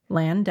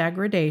 land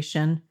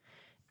degradation,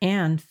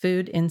 and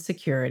food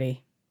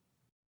insecurity.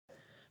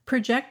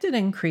 Projected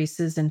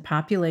increases in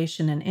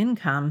population and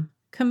income,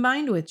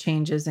 combined with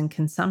changes in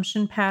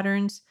consumption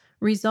patterns,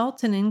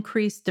 result in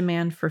increased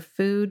demand for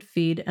food,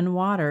 feed, and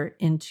water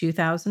in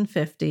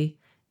 2050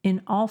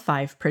 in all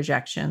 5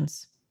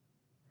 projections.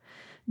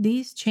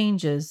 These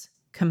changes,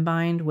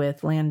 combined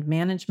with land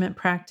management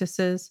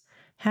practices,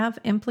 have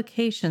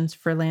implications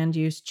for land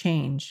use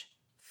change,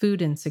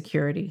 food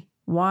insecurity,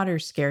 water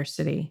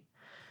scarcity,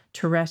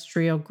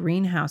 terrestrial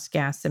greenhouse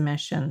gas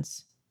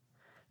emissions,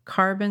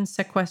 carbon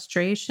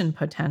sequestration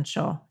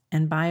potential,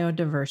 and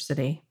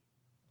biodiversity.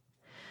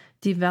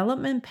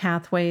 Development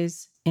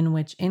pathways in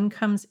which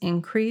incomes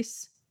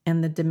increase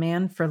and the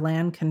demand for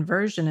land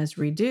conversion is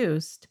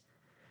reduced,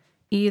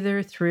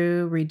 either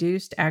through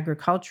reduced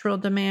agricultural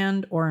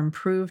demand or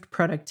improved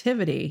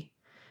productivity,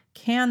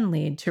 can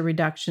lead to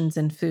reductions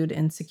in food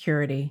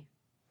insecurity.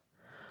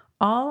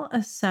 All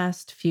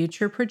assessed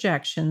future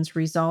projections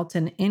result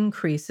in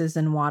increases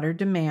in water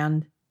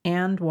demand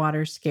and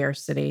water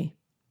scarcity.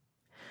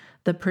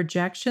 The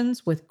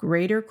projections with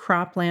greater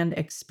cropland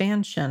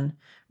expansion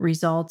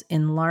result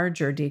in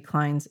larger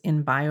declines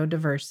in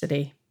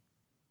biodiversity.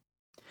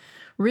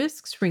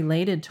 Risks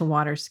related to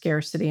water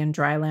scarcity in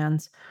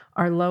drylands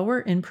are lower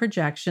in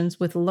projections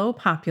with low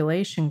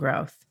population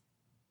growth,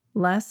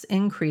 less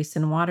increase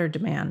in water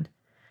demand,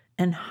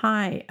 and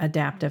high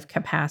adaptive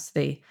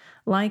capacity,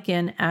 like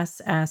in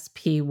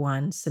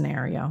SSP1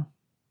 scenario.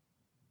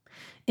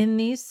 In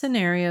these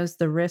scenarios,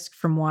 the risk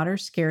from water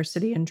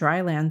scarcity in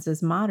drylands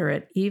is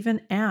moderate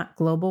even at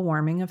global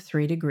warming of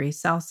 3 degrees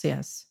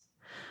Celsius.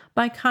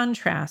 By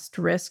contrast,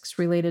 risks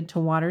related to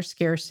water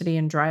scarcity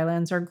in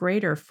drylands are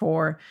greater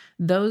for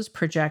those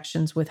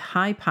projections with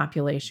high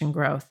population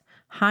growth,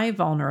 high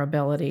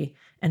vulnerability,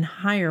 and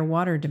higher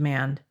water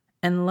demand,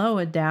 and low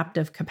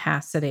adaptive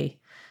capacity,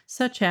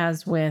 such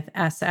as with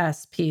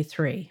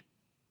SSP3.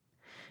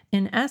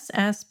 In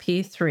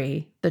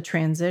SSP3, the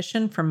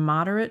transition from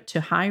moderate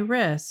to high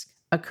risk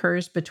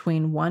occurs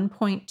between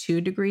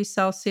 1.2 degrees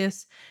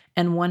Celsius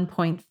and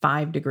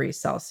 1.5 degrees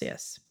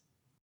Celsius.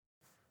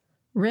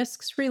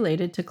 Risks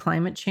related to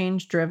climate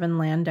change-driven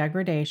land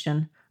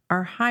degradation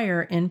are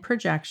higher in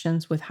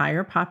projections with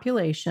higher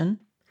population,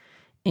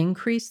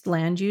 increased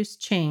land use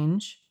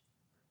change,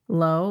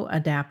 low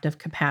adaptive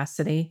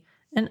capacity,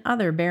 and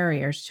other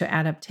barriers to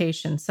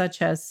adaptation,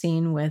 such as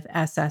seen with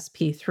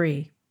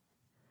SSP3.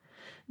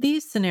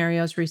 These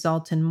scenarios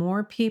result in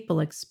more people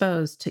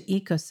exposed to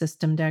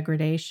ecosystem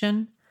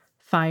degradation,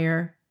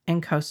 fire,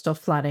 and coastal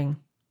flooding.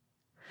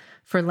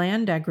 For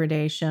land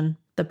degradation,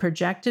 the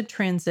projected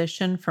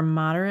transition from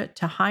moderate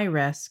to high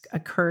risk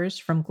occurs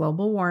from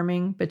global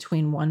warming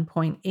between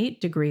 1.8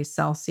 degrees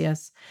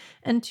Celsius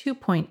and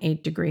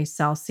 2.8 degrees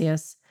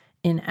Celsius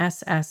in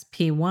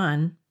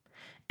SSP1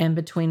 and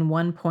between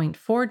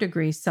 1.4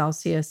 degrees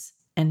Celsius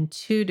and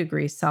 2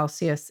 degrees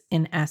Celsius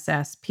in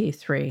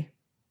SSP3.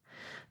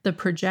 The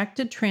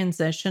projected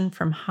transition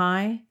from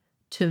high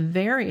to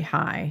very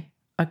high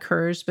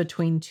occurs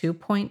between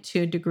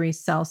 2.2 degrees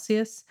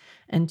Celsius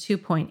and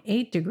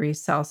 2.8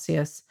 degrees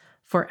Celsius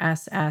for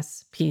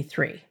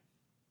SSP3.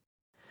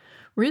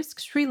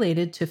 Risks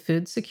related to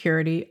food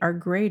security are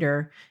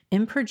greater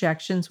in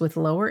projections with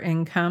lower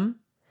income,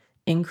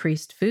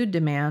 increased food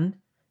demand,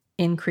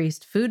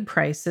 increased food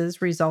prices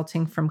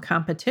resulting from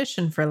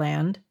competition for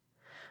land,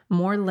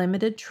 more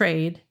limited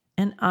trade,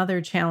 and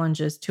other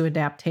challenges to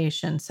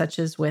adaptation, such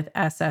as with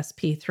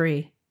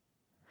SSP3.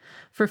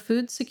 For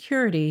food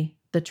security,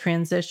 the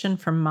transition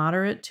from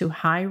moderate to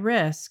high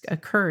risk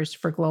occurs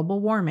for global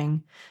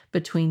warming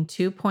between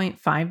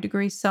 2.5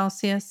 degrees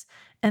Celsius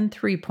and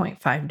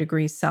 3.5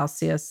 degrees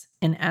Celsius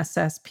in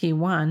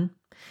SSP1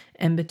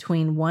 and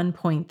between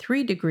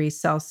 1.3 degrees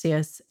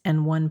Celsius and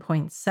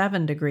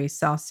 1.7 degrees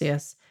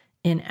Celsius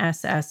in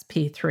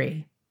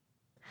SSP3.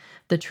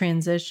 The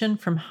transition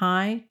from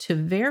high to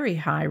very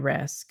high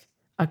risk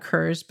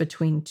occurs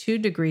between 2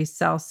 degrees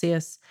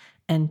Celsius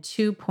and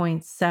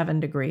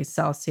 2.7 degrees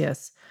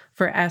Celsius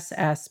for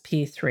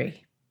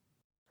SSP3.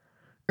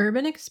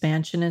 Urban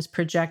expansion is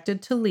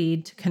projected to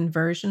lead to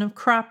conversion of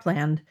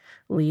cropland,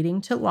 leading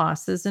to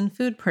losses in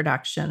food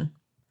production.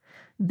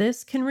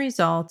 This can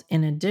result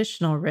in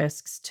additional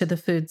risks to the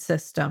food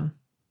system.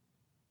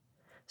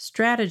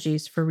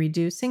 Strategies for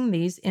reducing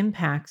these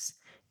impacts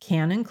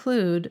can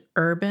include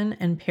urban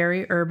and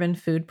peri-urban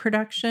food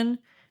production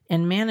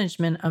and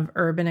management of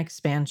urban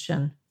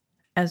expansion,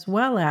 as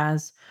well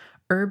as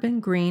urban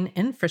green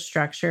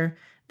infrastructure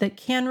that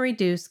can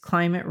reduce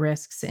climate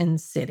risks in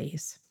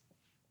cities.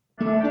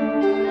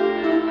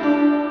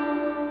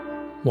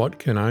 What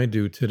can I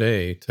do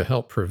today to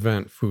help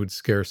prevent food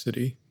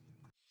scarcity?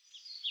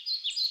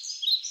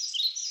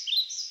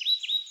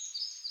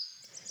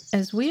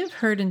 As we have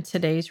heard in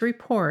today's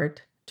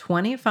report,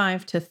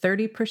 25 to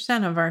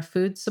 30% of our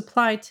food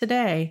supply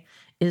today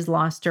is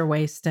lost or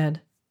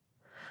wasted.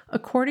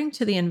 According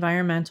to the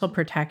Environmental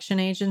Protection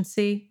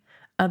Agency,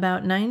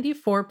 about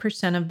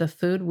 94% of the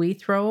food we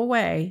throw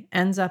away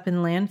ends up in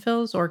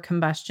landfills or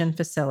combustion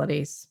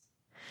facilities.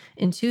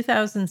 In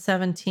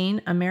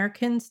 2017,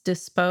 Americans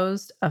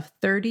disposed of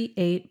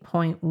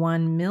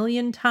 38.1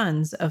 million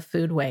tons of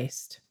food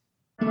waste.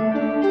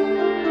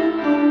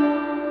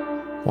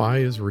 Why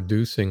is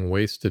reducing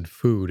wasted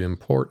food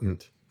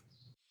important?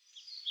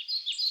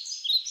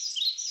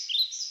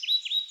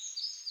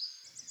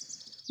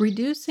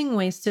 Reducing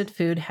wasted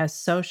food has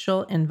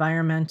social,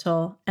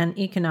 environmental, and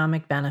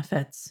economic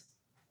benefits.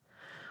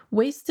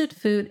 Wasted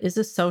food is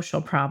a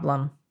social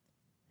problem.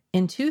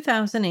 In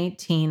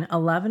 2018,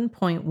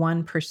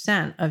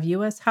 11.1% of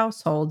U.S.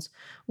 households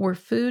were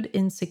food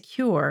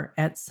insecure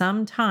at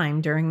some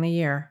time during the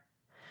year.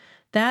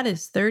 That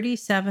is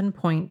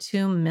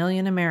 37.2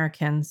 million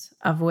Americans,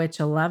 of which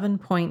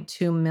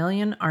 11.2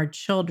 million are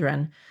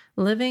children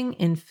living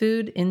in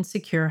food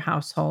insecure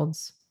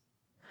households.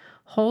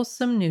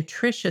 Wholesome,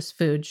 nutritious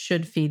food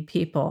should feed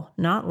people,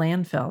 not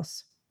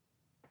landfills.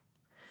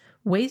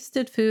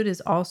 Wasted food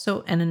is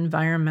also an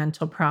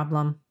environmental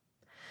problem.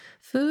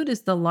 Food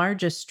is the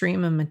largest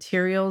stream of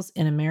materials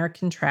in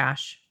American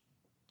trash.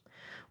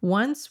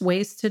 Once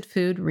wasted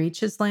food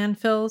reaches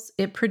landfills,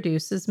 it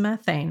produces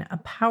methane, a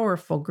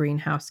powerful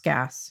greenhouse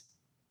gas.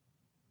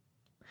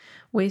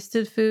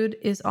 Wasted food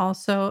is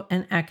also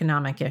an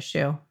economic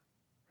issue.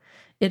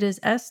 It is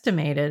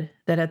estimated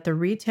that at the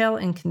retail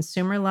and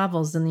consumer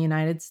levels in the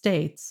United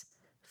States,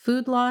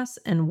 food loss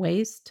and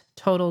waste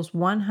totals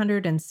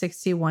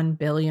 $161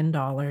 billion.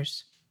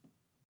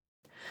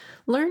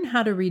 Learn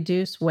how to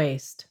reduce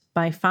waste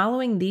by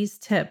following these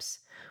tips,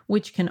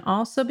 which can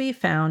also be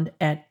found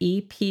at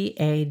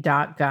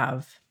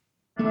EPA.gov.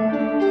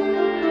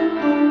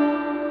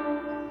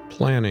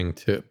 Planning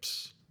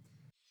tips.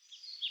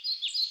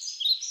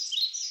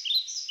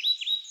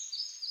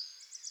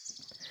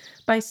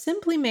 By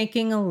simply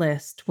making a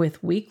list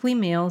with weekly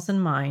meals in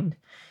mind,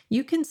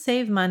 you can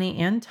save money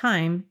and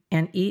time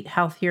and eat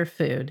healthier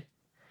food.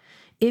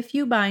 If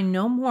you buy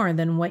no more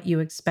than what you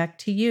expect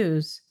to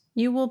use,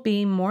 you will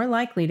be more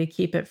likely to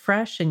keep it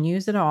fresh and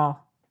use it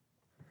all.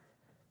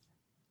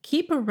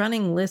 Keep a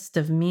running list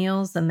of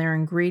meals and their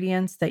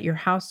ingredients that your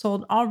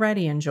household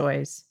already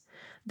enjoys.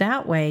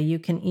 That way, you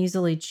can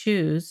easily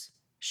choose,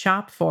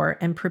 shop for,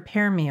 and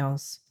prepare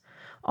meals.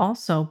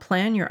 Also,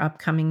 plan your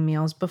upcoming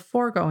meals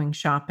before going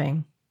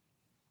shopping.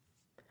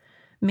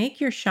 Make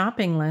your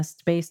shopping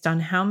list based on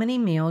how many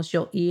meals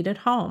you'll eat at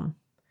home.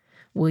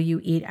 Will you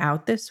eat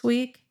out this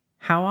week?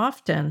 How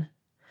often?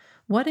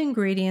 What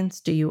ingredients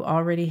do you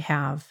already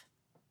have?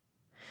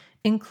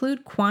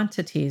 Include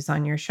quantities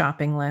on your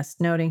shopping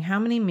list, noting how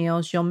many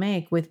meals you'll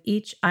make with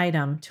each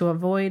item to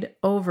avoid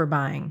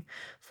overbuying.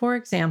 For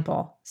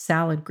example,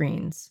 salad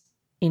greens,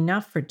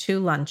 enough for 2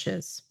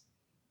 lunches.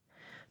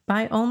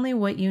 Buy only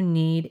what you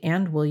need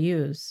and will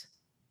use.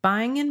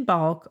 Buying in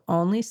bulk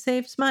only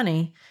saves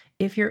money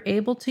if you're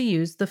able to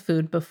use the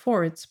food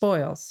before it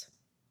spoils.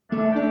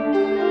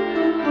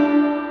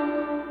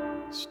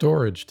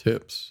 Storage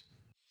tips.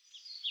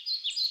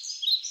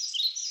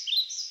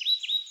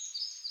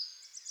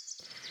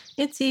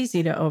 It's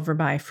easy to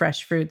overbuy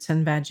fresh fruits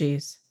and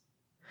veggies.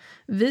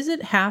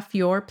 Visit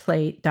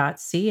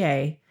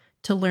halfyourplate.ca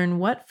to learn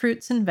what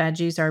fruits and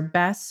veggies are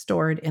best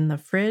stored in the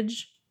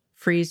fridge,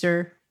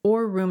 freezer,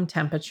 or room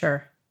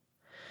temperature.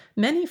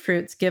 Many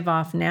fruits give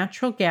off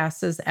natural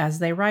gases as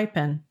they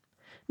ripen.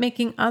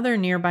 making other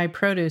nearby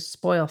produce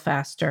spoil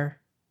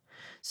faster.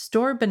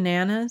 Store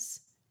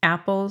bananas,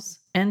 apples,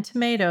 and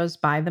tomatoes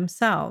by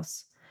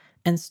themselves,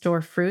 and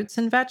store fruits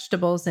and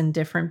vegetables in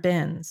different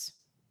bins.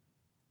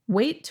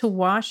 Wait to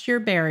wash your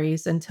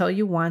berries until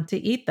you want to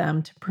eat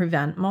them to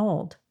prevent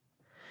mold.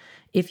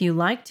 If you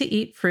like to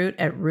eat fruit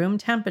at room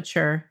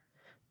temperature,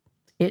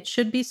 it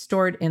should be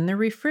stored in the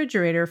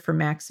refrigerator for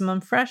maximum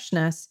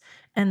freshness,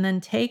 and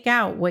then take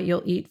out what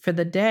you'll eat for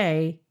the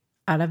day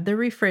out of the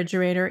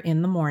refrigerator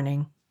in the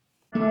morning.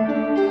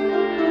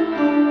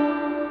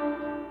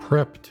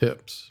 Prep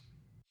tips.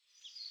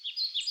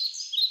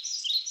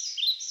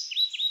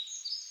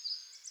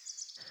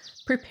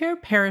 Prepare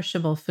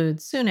perishable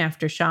foods soon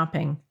after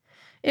shopping.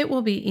 It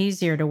will be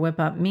easier to whip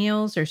up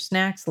meals or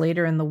snacks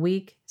later in the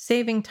week,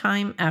 saving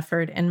time,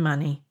 effort, and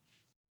money.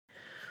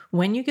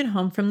 When you get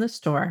home from the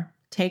store,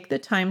 take the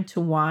time to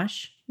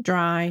wash,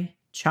 dry,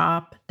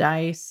 chop,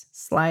 dice,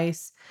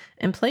 slice,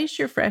 and place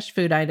your fresh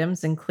food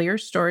items in clear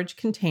storage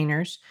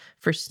containers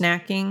for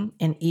snacking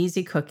and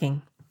easy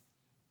cooking.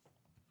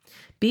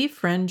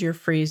 Befriend your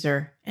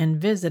freezer and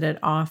visit it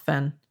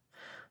often.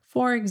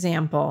 For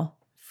example,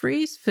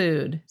 freeze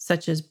food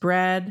such as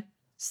bread,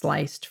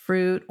 sliced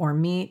fruit, or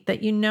meat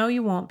that you know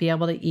you won't be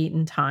able to eat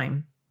in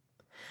time.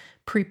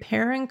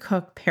 Prepare and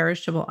cook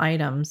perishable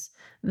items,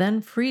 then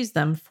freeze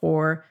them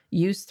for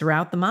use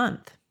throughout the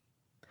month.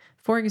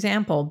 For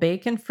example,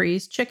 bake and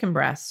freeze chicken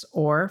breasts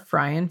or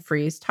fry and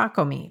freeze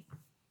taco meat.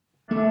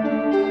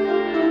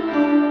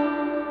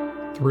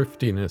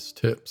 Thriftiness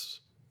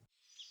tips.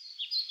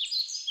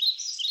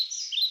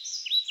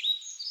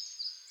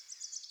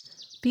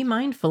 Be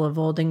mindful of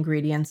old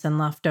ingredients and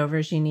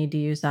leftovers you need to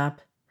use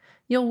up.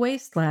 You'll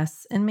waste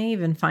less and may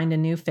even find a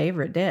new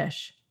favorite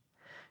dish.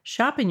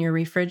 Shop in your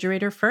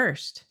refrigerator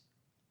first.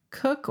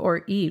 Cook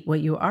or eat what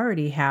you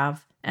already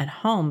have at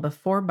home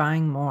before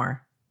buying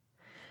more.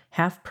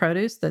 Have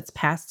produce that's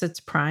past its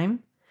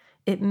prime?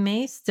 It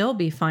may still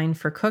be fine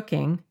for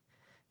cooking.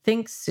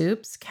 Think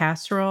soups,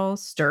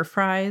 casseroles, stir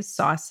fries,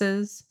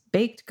 sauces,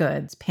 baked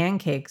goods,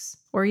 pancakes,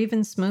 or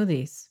even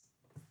smoothies.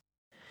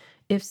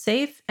 If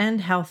safe and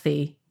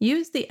healthy,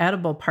 use the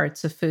edible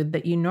parts of food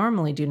that you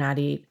normally do not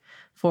eat.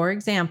 For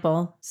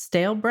example,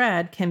 stale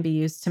bread can be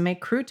used to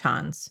make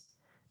croutons.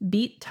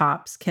 Beet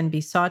tops can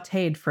be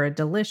sautéed for a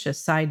delicious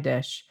side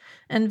dish,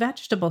 and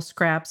vegetable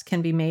scraps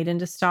can be made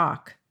into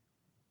stock.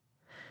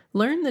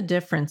 Learn the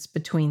difference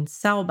between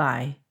sell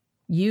by,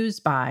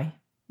 use by,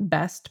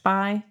 best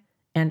by,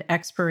 and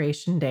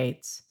expiration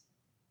dates.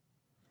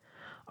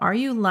 Are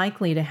you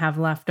likely to have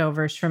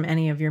leftovers from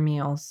any of your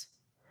meals?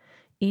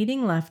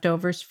 Eating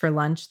leftovers for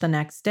lunch the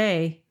next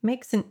day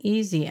makes an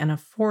easy and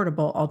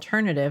affordable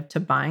alternative to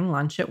buying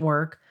lunch at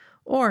work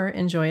or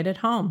enjoy it at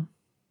home.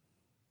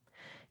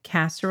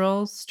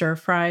 Casseroles, stir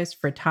fries,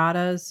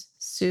 frittatas,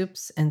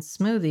 soups, and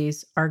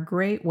smoothies are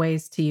great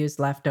ways to use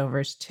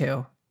leftovers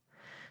too.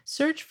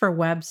 Search for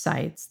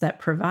websites that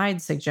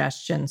provide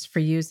suggestions for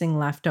using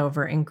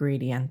leftover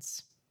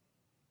ingredients.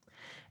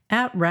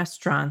 At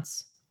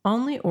restaurants,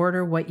 only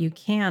order what you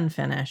can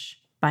finish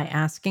by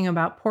asking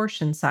about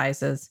portion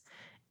sizes,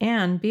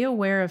 and be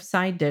aware of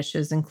side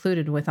dishes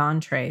included with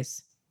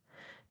entrees.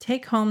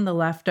 Take home the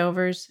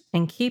leftovers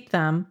and keep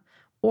them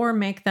or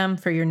make them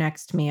for your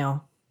next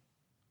meal.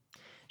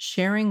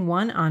 Sharing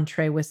one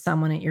entree with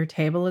someone at your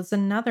table is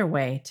another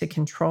way to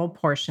control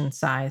portion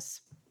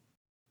size.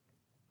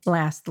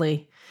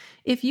 Lastly,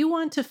 if you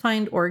want to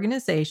find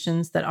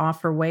organizations that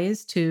offer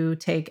ways to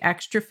take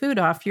extra food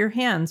off your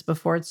hands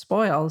before it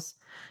spoils,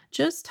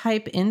 just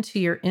type into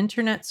your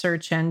internet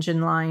search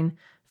engine line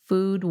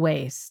food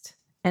waste,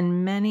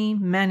 and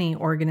many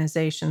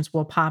organizations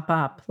will pop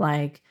up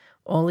like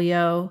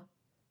Olio,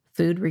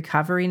 Food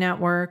Recovery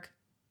Network,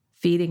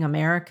 Feeding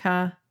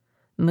America,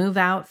 Move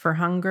Out for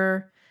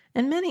Hunger,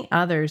 and many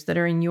others that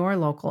are in your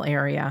local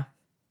area.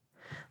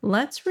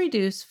 Let's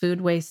reduce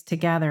food waste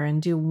together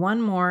and do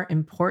one more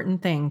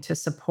important thing to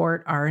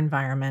support our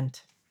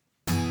environment.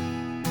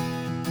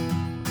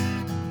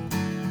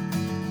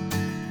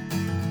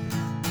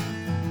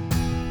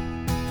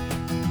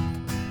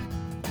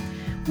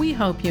 We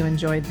hope you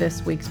enjoyed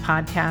this week's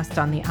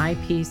podcast on the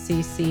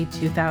IPCC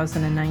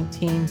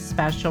 2019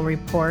 Special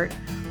Report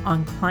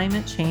on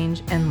Climate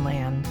Change and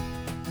Land.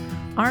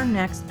 Our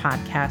next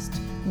podcast,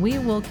 we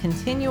will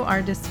continue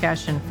our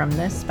discussion from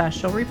this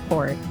special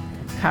report,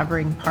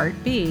 covering Part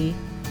B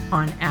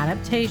on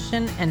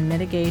adaptation and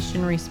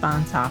mitigation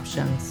response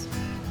options.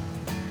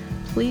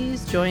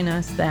 Please join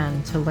us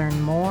then to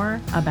learn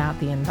more about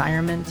the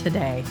environment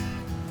today.